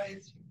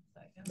surprised you.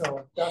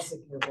 No, that's a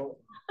good.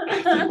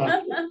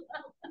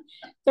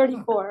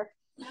 34.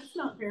 That's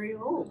not very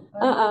old.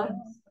 Uh-uh.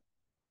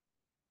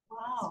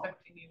 Wow.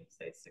 Expecting you to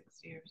say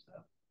 60 or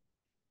so.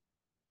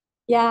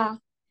 Yeah.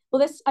 Well,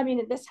 this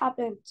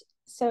happened.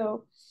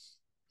 So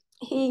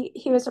he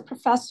was a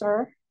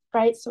professor,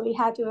 right? So he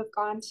had to have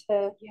gone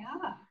to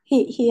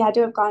he had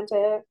to have gone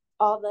to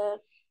all the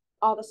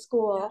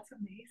school. That's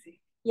amazing.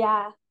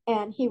 Yeah.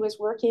 And he was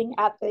working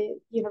at the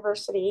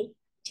university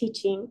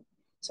teaching.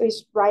 So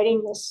he's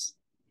writing this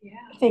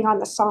thing on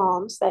the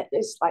Psalms that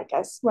is like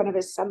one of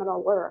his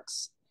seminal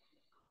works.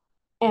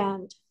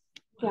 And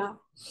yeah.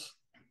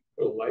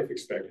 Well, life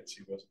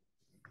expectancy was,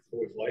 what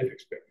was life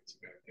expectancy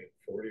back then?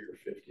 40 or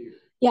 50?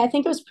 Yeah, I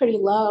think it was pretty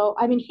low.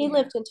 I mean, he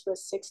lived into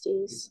his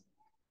 60s,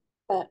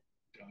 but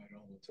Died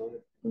all the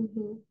time.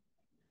 mm-hmm.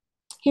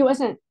 He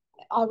wasn't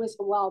always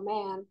a well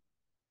man.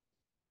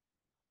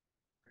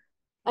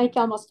 I think he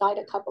almost died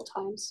a couple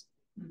times.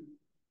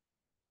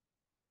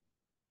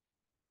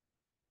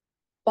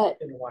 But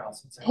Been a while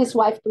since his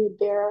wife brewed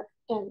beer,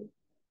 and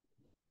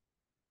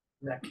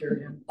that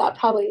cured him. That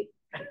probably,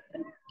 it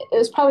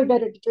was probably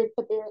better to drink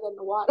the beer than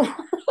the water.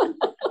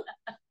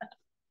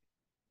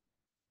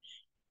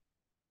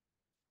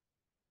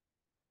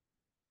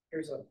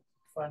 Here's a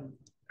fun,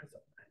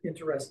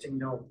 interesting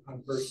note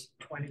on verse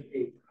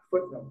 28,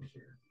 footnote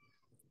here.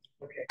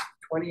 Okay,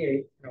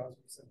 28,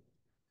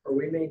 for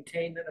we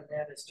maintain that a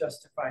man is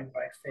justified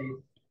by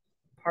faith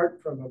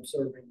apart from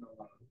observing the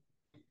law.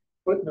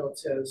 Footnote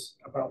says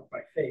about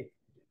by faith.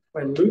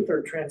 When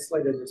Luther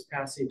translated this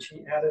passage,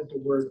 he added the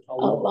word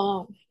alone.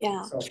 Alone,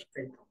 yeah. So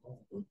faith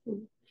alone,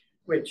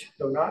 which,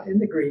 though not in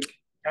the Greek,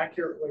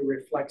 accurately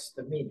reflects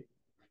the meaning.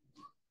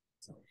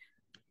 So,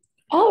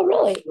 oh,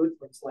 really?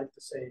 Lutherans like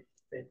to say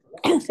faith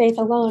alone. Faith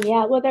alone,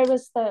 yeah. Well, there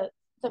was the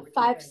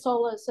 5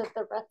 solas of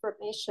the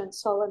Reformation.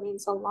 Sola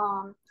means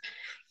alone,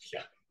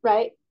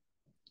 right?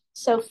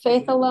 So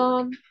faith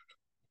alone,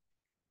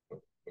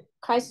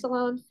 Christ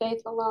alone,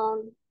 faith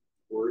alone.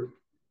 Word.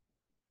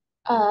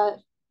 Yeah,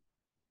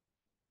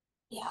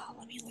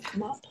 let me look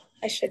them up.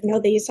 I should know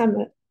these. I'm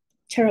a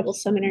terrible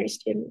seminary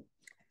student.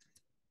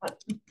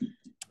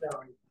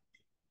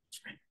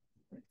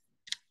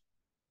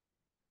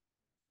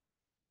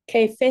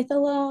 Okay, faith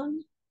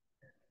alone,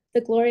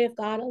 the glory of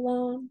God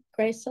alone,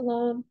 grace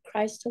alone,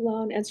 Christ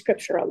alone, and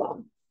scripture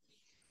alone.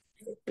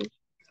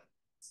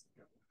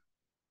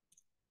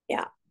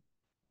 Yeah.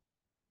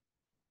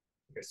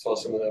 I saw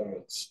some of that on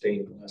a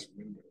stained glass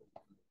window.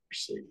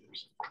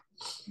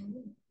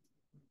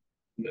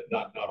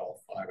 Not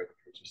all 5, I think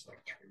it was just like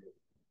 3.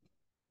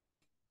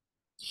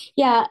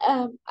 Yeah,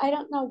 I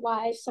don't know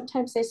why.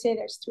 Sometimes they say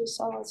there's 3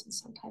 solas and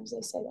sometimes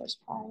they say there's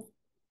 5.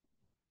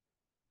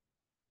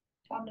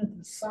 On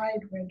the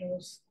side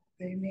windows,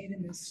 they made a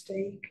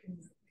mistake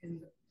in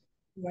the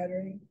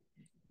lettering.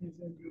 Is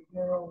in the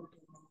world.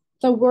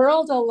 The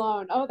world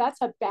alone. Oh,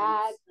 that's a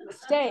bad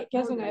mistake,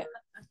 isn't it?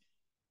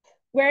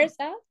 Where is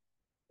that?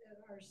 At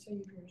our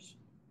Savior's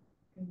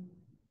in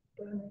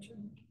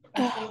Burlington.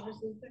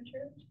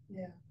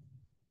 Yeah.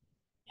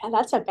 And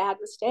that's a bad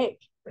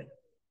mistake.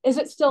 Is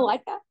it still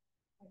like that?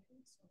 I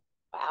think so.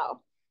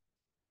 Wow.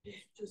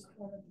 It's just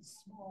one of the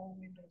small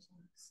windows on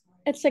the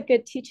side. It's a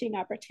good teaching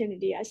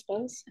opportunity, I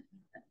suppose.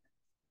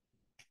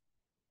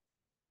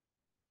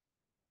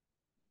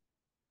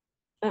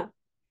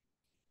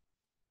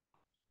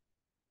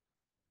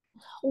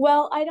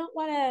 Well, I don't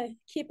want to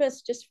keep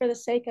us just for the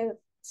sake of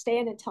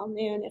staying until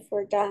noon if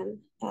we're done.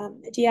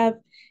 Is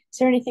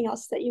there anything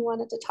else that you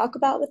wanted to talk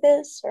about with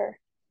this, or?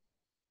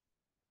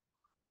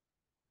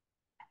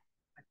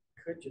 I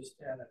could just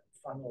add a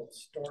fun little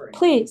story.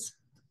 Please.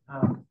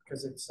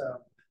 Because it's,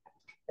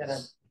 and I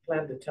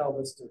plan to tell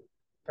this to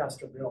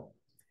Pastor Bill,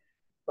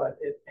 but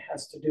it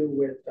has to do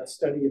with the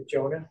study of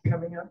Jonah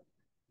coming up.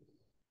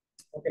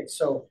 Okay,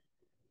 so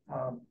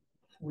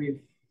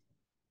we've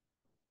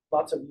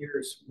lots of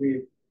years,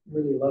 we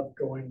really loved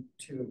going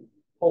to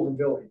Holden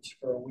Village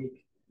for a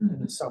week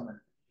in the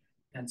summer.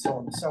 And so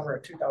in the summer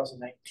of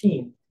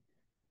 2019,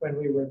 when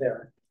we were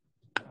there,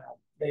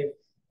 they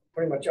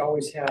pretty much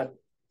always had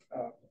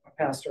a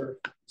pastor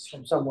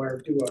from somewhere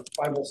do a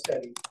Bible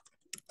study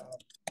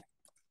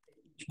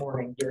each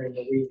morning during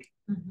the week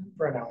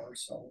for an hour or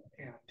so.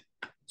 And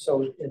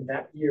so in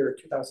that year,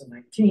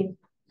 2019,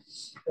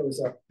 there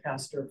was a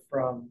pastor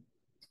from,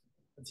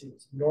 let's see, it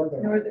was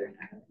Northern Ireland.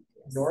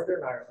 Yes.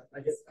 Northern Ireland.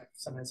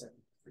 Sometimes I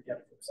forget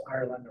if it was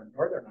Ireland or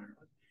Northern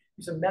Ireland.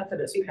 He's a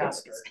Methodist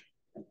pastor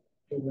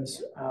who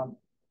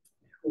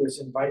was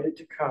invited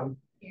to come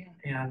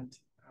and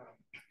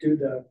do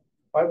the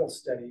Bible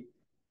study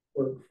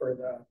for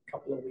the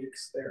couple of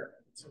weeks there.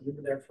 So we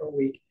were there for a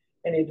week,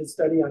 and he did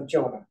study on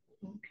Jonah.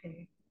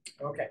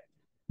 Okay.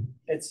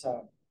 It's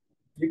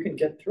you can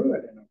get through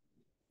it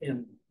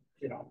in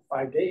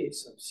 5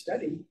 days of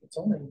study. It's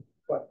only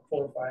what,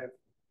 4 or 5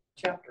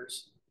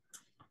 chapters.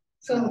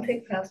 So it'll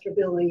take Pastor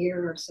Bill a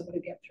year or so to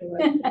get through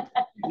it.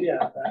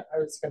 Yeah, I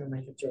was going to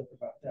make a joke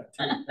about that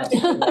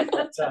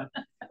too.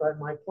 But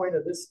my point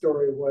of this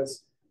story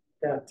was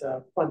that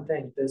fun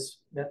thing. This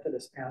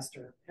Methodist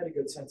pastor had a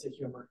good sense of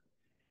humor.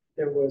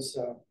 There was,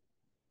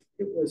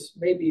 it was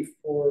maybe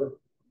for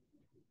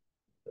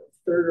the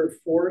 3rd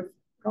or 4th,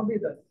 probably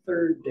the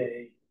 3rd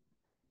day.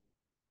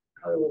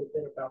 Probably would have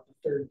been about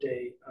the 3rd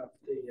day of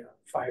the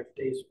 5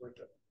 days worth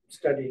of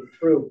studying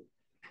through,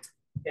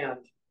 and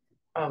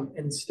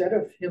instead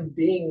of him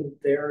being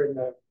there in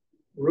the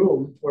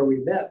room where we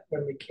met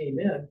when we came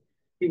in,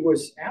 he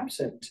was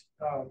absent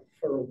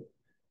for,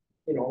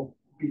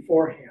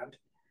 beforehand.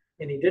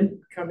 And he didn't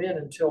come in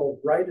until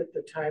right at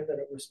the time that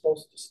it was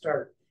supposed to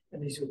start.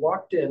 And as he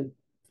walked in,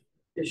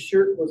 his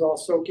shirt was all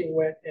soaking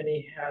wet, and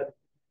he had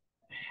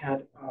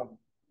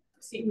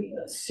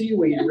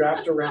seaweed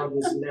wrapped around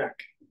his neck.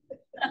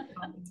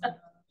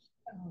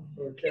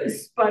 Okay.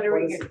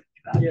 Sputtering it.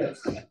 Yes.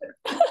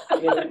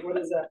 What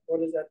does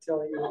that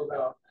tell you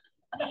about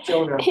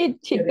Jonah? He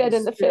bit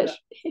in the fish.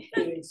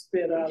 Getting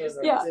spit out of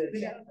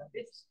the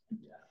fish.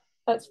 Yeah.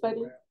 That's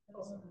funny.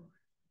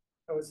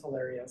 That was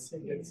hilarious. A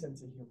good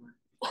sense of humor.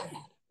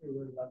 We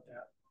would love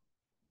that.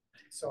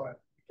 So I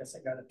guess I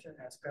got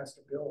to ask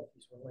Pastor Bill if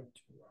he's willing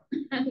to.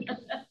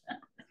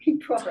 He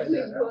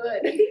probably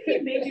would. He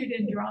majored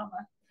in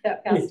drama,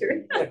 that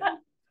pastor.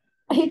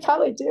 He'd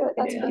probably do it.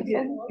 That's funny.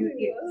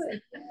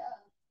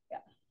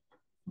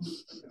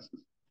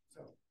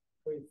 So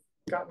we've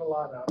gotten a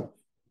lot out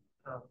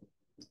of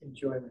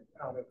enjoyment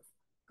out of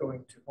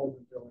going to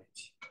Holden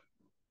Village.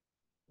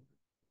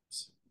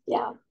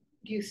 Yeah.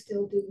 Do you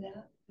still do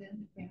that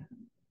then? Yeah.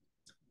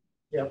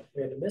 Yep,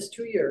 we had to miss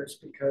 2 years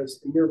because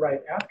the year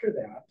right after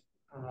that,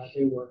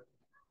 it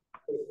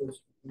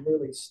was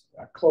really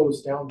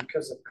closed down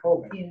because of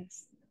COVID.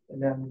 Yes.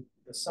 And then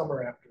the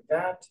summer after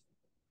that,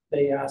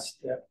 they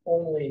asked that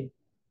only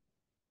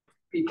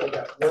people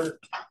that weren't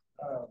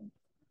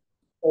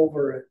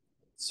over a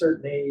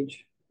certain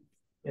age,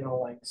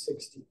 like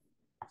 60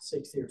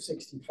 or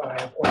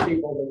 65, or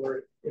people that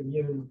were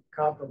immune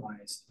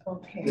compromised,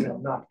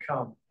 not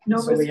come.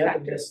 So we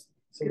had to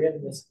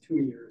miss 2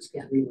 years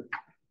because we were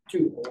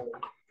too old.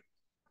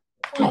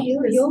 Well,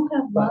 you'll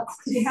have lots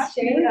to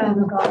say.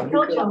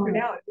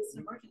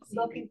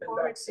 Looking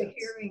forward to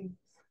hearing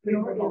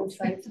your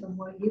insights from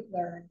what you've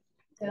learned.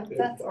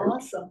 That's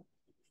awesome.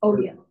 Oh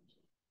yeah.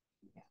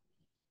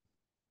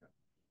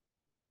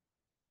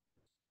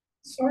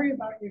 Sorry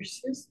about your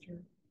sister.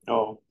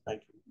 Oh,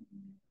 thank you.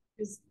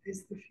 Is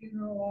the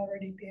funeral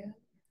already been?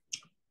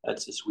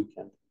 That's this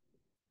weekend.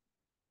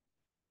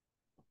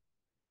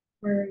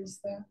 Where is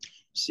that?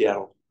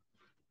 Seattle.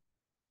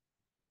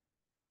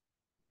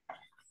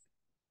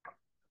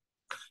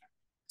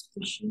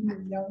 Is she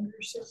your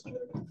younger sister?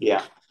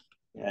 Yeah,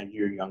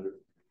 you're younger.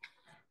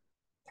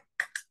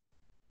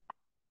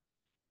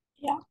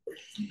 Yeah.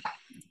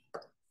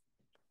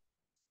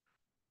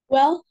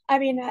 Well, I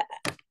mean,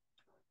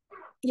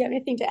 you have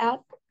anything to add?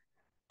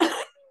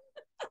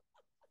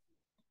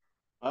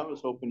 I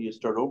was hoping you'd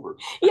start over.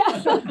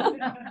 Yeah. Not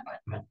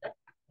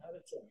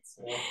a chance.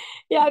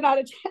 Yeah, not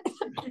a chance.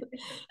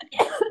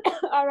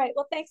 All right.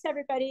 Well, thanks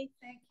everybody.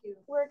 Thank you.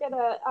 We're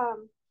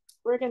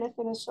gonna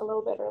finish a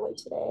little bit early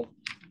today.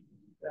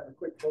 Have a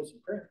quick closing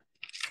prayer.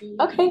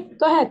 Okay,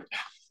 go ahead.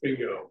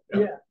 Bingo.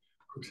 Yeah.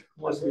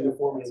 Must be the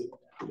form.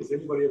 Has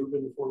anybody ever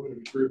been the foreman of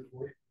a jury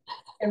before?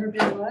 Ever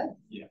been what?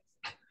 Yeah.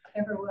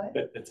 Ever what?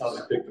 That's how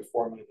they pick the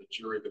foreman of the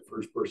jury. The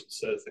first person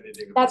says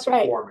anything about That's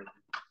right. the foreman.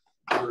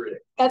 Jury.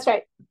 That's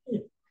right.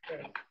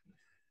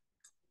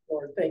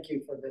 Lord, thank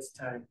you for this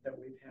time that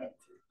we've had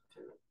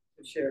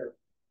to share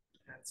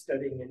and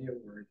studying in your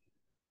word.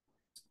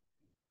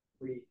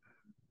 We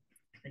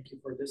thank you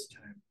for this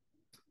time.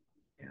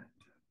 And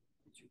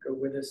would you go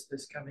with us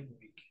this coming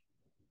week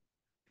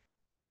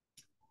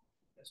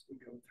as we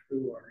go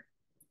through our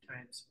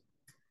times.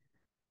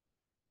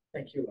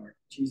 Thank you, Lord.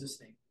 In Jesus'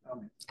 name.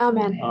 Amen.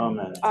 Amen.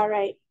 Amen. All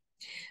right.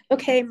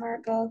 Okay,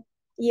 Margot.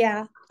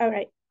 Yeah. All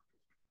right.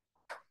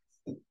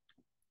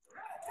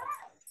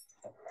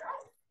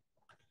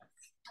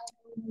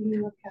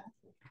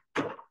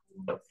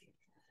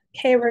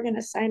 Okay, we're going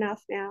to sign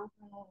off now.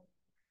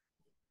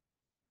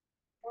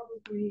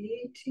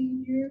 Probably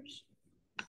 18 years.